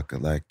motherfucker,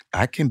 like,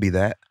 I can be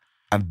that.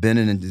 I've been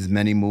in as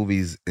many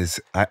movies as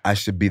I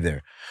should be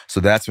there. So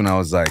that's when I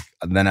was like,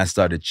 then I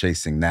started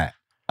chasing that.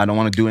 I don't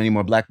want to do any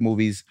more black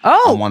movies.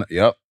 Oh. I want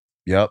to,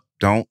 yep,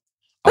 don't.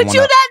 But you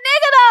that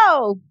nigga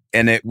though.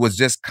 And it was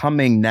just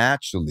coming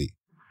naturally.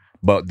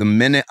 But the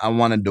minute I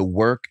wanted to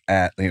work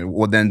at,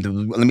 well, then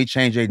let me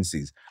change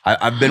agencies.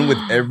 I've been with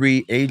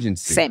every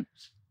agency. Same.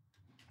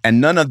 And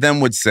none of them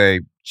would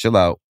say, chill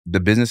out. The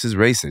business is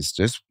racist.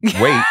 Just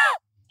wait.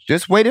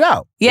 Just wait it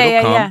out.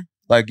 It'll come. Yeah.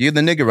 Like, you're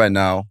the nigga right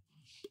now.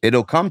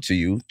 It'll come to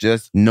you.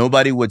 Just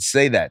nobody would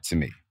say that to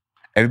me.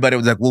 Everybody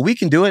was like, well, we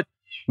can do it.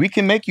 We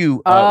can make you,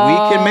 we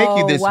can make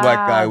you this white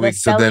guy.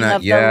 So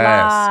then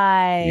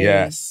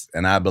yes.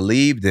 And I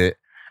believed it.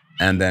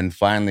 And then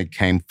finally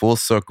came full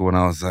circle and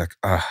I was like,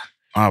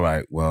 all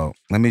right, well,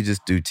 let me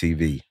just do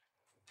TV.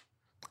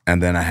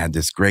 And then I had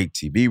this great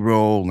TV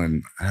role.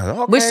 And I was like,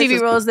 okay, which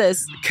TV role is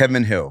this?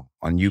 Kevin Hill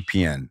on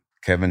UPN.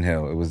 Kevin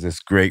Hill. It was this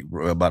great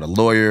about a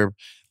lawyer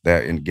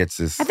that gets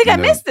this. I think I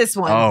missed this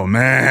one. Oh,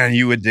 man,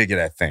 you would dig it,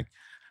 I think.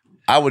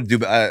 I would do,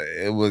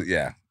 it was,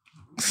 yeah.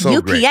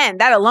 So UPN, great.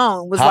 that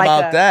alone was How like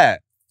about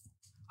that?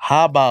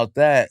 How about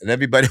that? And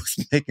everybody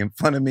was making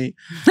fun of me,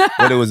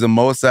 but it was the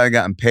most I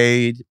gotten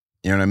paid.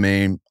 You know what I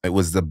mean? It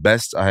was the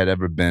best I had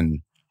ever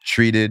been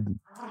treated.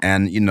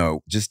 And,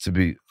 just to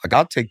be, like,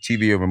 I'll take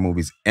TV over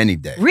movies any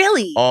day.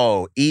 Really?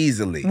 Oh,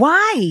 easily.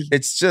 Why?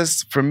 It's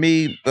just, for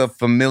me, the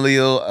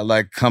familial,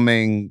 like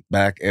coming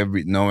back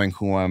knowing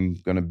who I'm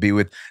going to be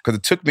with. Because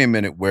it took me a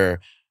minute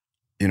where,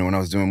 when I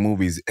was doing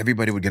movies,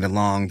 everybody would get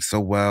along so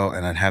well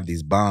and I'd have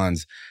these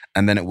bonds.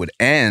 And then it would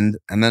end,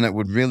 and then it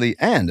would really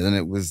end. And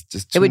it was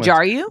just too much.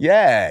 Jar you?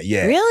 Yeah.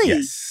 Really?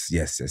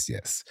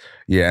 Yes.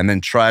 Yeah, and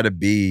then try to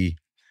be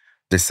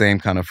the same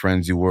kind of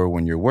friends you were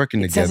when you're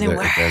working together.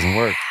 It doesn't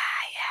work.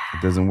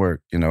 It doesn't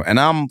work, And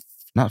I'm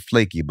not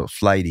flaky, but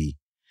flighty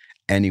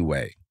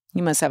anyway.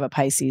 You must have a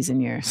Pisces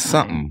in your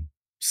Something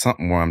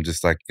where I'm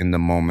just like in the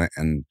moment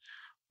and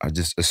I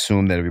just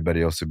assume that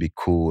everybody else would be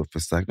cool if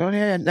it's like, oh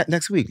yeah,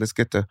 next week, let's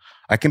get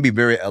I can be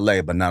very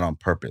LA, but not on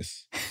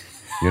purpose.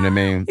 You know what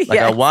I mean? Like,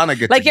 I want to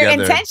get like together.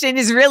 Your intention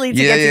is really to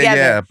get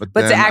together. Yeah, but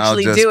to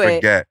actually I'll just do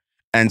forget. it.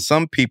 And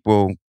some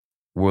people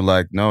were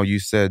like, no, you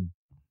said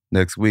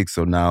next week,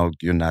 so now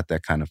you're not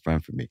that kind of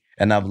friend for me.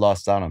 And I've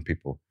lost out on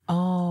people.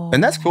 Oh.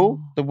 And that's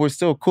cool. We're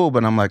still cool,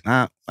 but I'm like,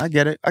 I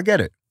get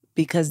it.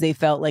 Because they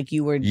felt like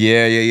you were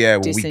Yeah.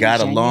 Well, we got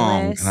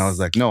along. And I was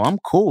like, no, I'm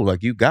cool.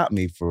 Like, you got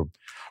me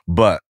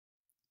but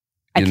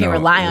I can't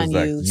rely on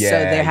you, so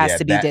there has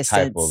to be that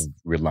distance. Type of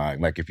relying.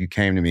 Like, if you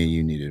came to me,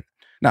 you needed,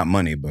 not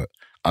money, but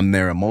I'm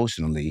there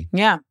emotionally.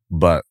 Yeah.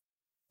 But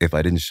if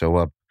I didn't show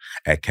up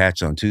at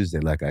Catch on Tuesday,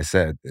 like I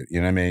said,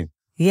 you know what I mean?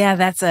 Yeah,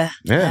 that's a...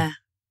 Yeah.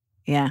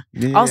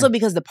 Also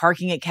because the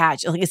parking at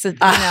Catch, like it's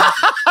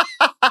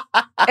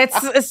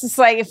it's just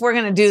like, if we're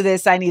going to do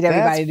this, I need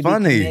everybody to be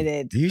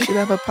committed. You should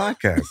have a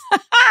podcast.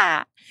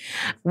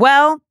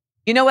 Well,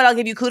 you know what I'll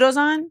give you kudos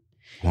on?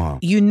 Wow.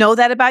 You know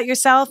that about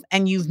yourself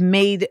and you've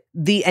made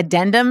the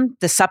addendum,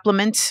 the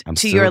supplement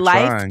to your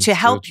life to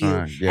help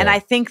you. Yeah. And I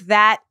think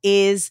that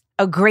is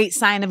a great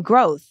sign of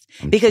growth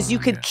because you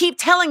could keep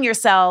telling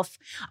yourself,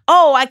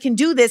 oh, I can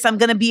do this. I'm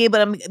going to be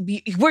able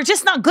to, we're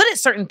just not good at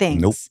certain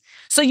things. Nope.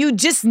 So you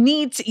just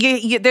need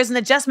to, there's an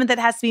adjustment that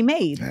has to be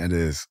made. That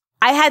is.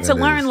 I had to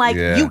learn,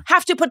 you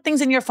have to put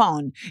things in your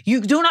phone.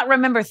 You do not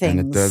remember things.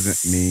 And it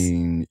doesn't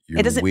mean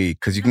you're weak.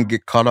 Because you can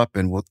get caught up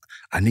in, well,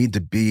 I need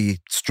to be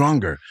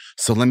stronger.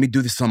 So let me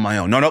do this on my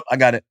own. Nope, I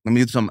got it. Let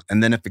me do something.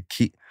 And then if it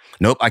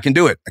nope, I can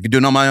do it. I can do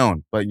it on my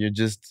own. But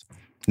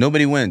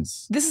nobody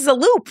wins. This is a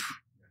loop.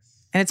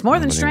 And it's more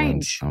than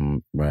strange.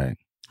 Right.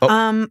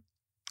 Oh,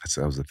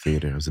 that was a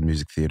theater. It was a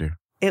music theater.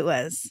 It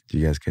was. Do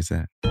you guys catch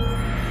that?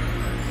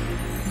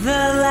 The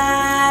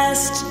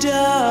last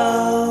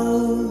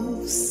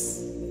dose.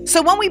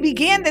 So when we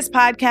began this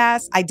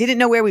podcast, I didn't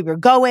know where we were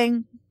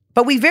going,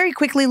 but we very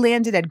quickly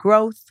landed at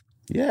growth.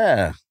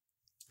 Yeah.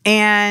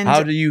 And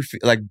how do you feel?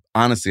 Like,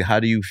 honestly,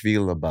 how do you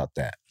feel about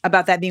that?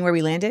 About that being where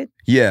we landed?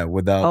 Yeah,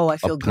 without I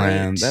feel a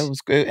plan. great. That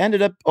was good. It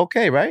ended up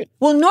okay, right?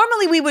 Well,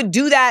 normally we would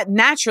do that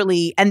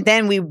naturally, and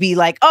then we'd be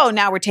like, oh,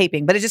 now we're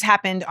taping. But it just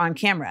happened on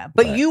camera.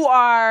 But you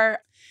are,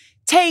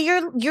 Tay,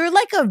 you're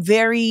like a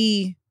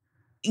very,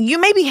 you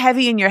may be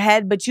heavy in your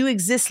head, but you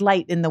exist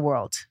light in the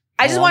world.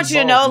 I just want you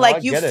to know,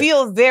 like, you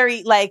feel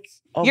very, like,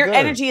 your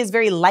energy is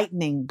very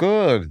lightening.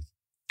 Good.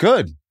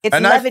 It's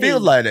and levity. I feel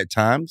light at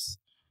times.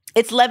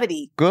 It's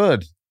levity.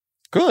 Good.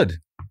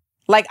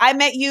 Like, I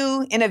met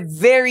you in a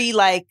very,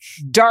 like,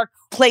 dark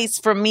place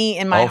for me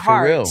in my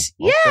heart. For real?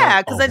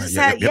 Yeah, because I just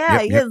had,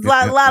 a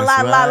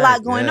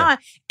lot going on.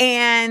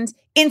 And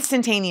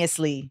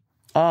instantaneously.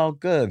 Oh,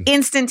 good.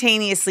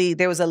 Instantaneously,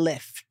 there was a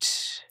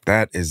lift.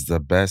 That is the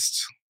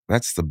best.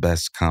 That's the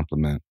best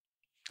compliment.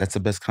 That's the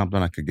best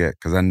compliment I could get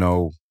because I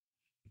know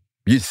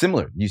you're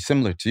similar. You're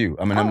similar to you.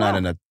 I mean, I'm not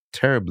in a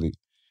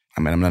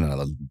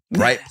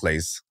bright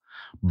place,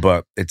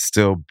 but it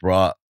still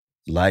brought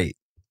light.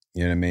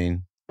 You know what I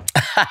mean?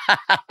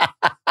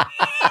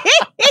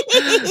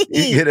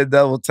 You get a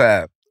double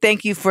tap.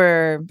 Thank you.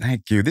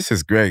 This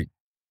is great.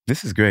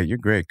 You're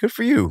great. Good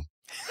for you.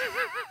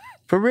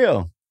 For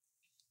real.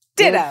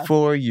 Ditto. Good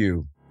for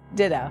you.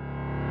 Ditto.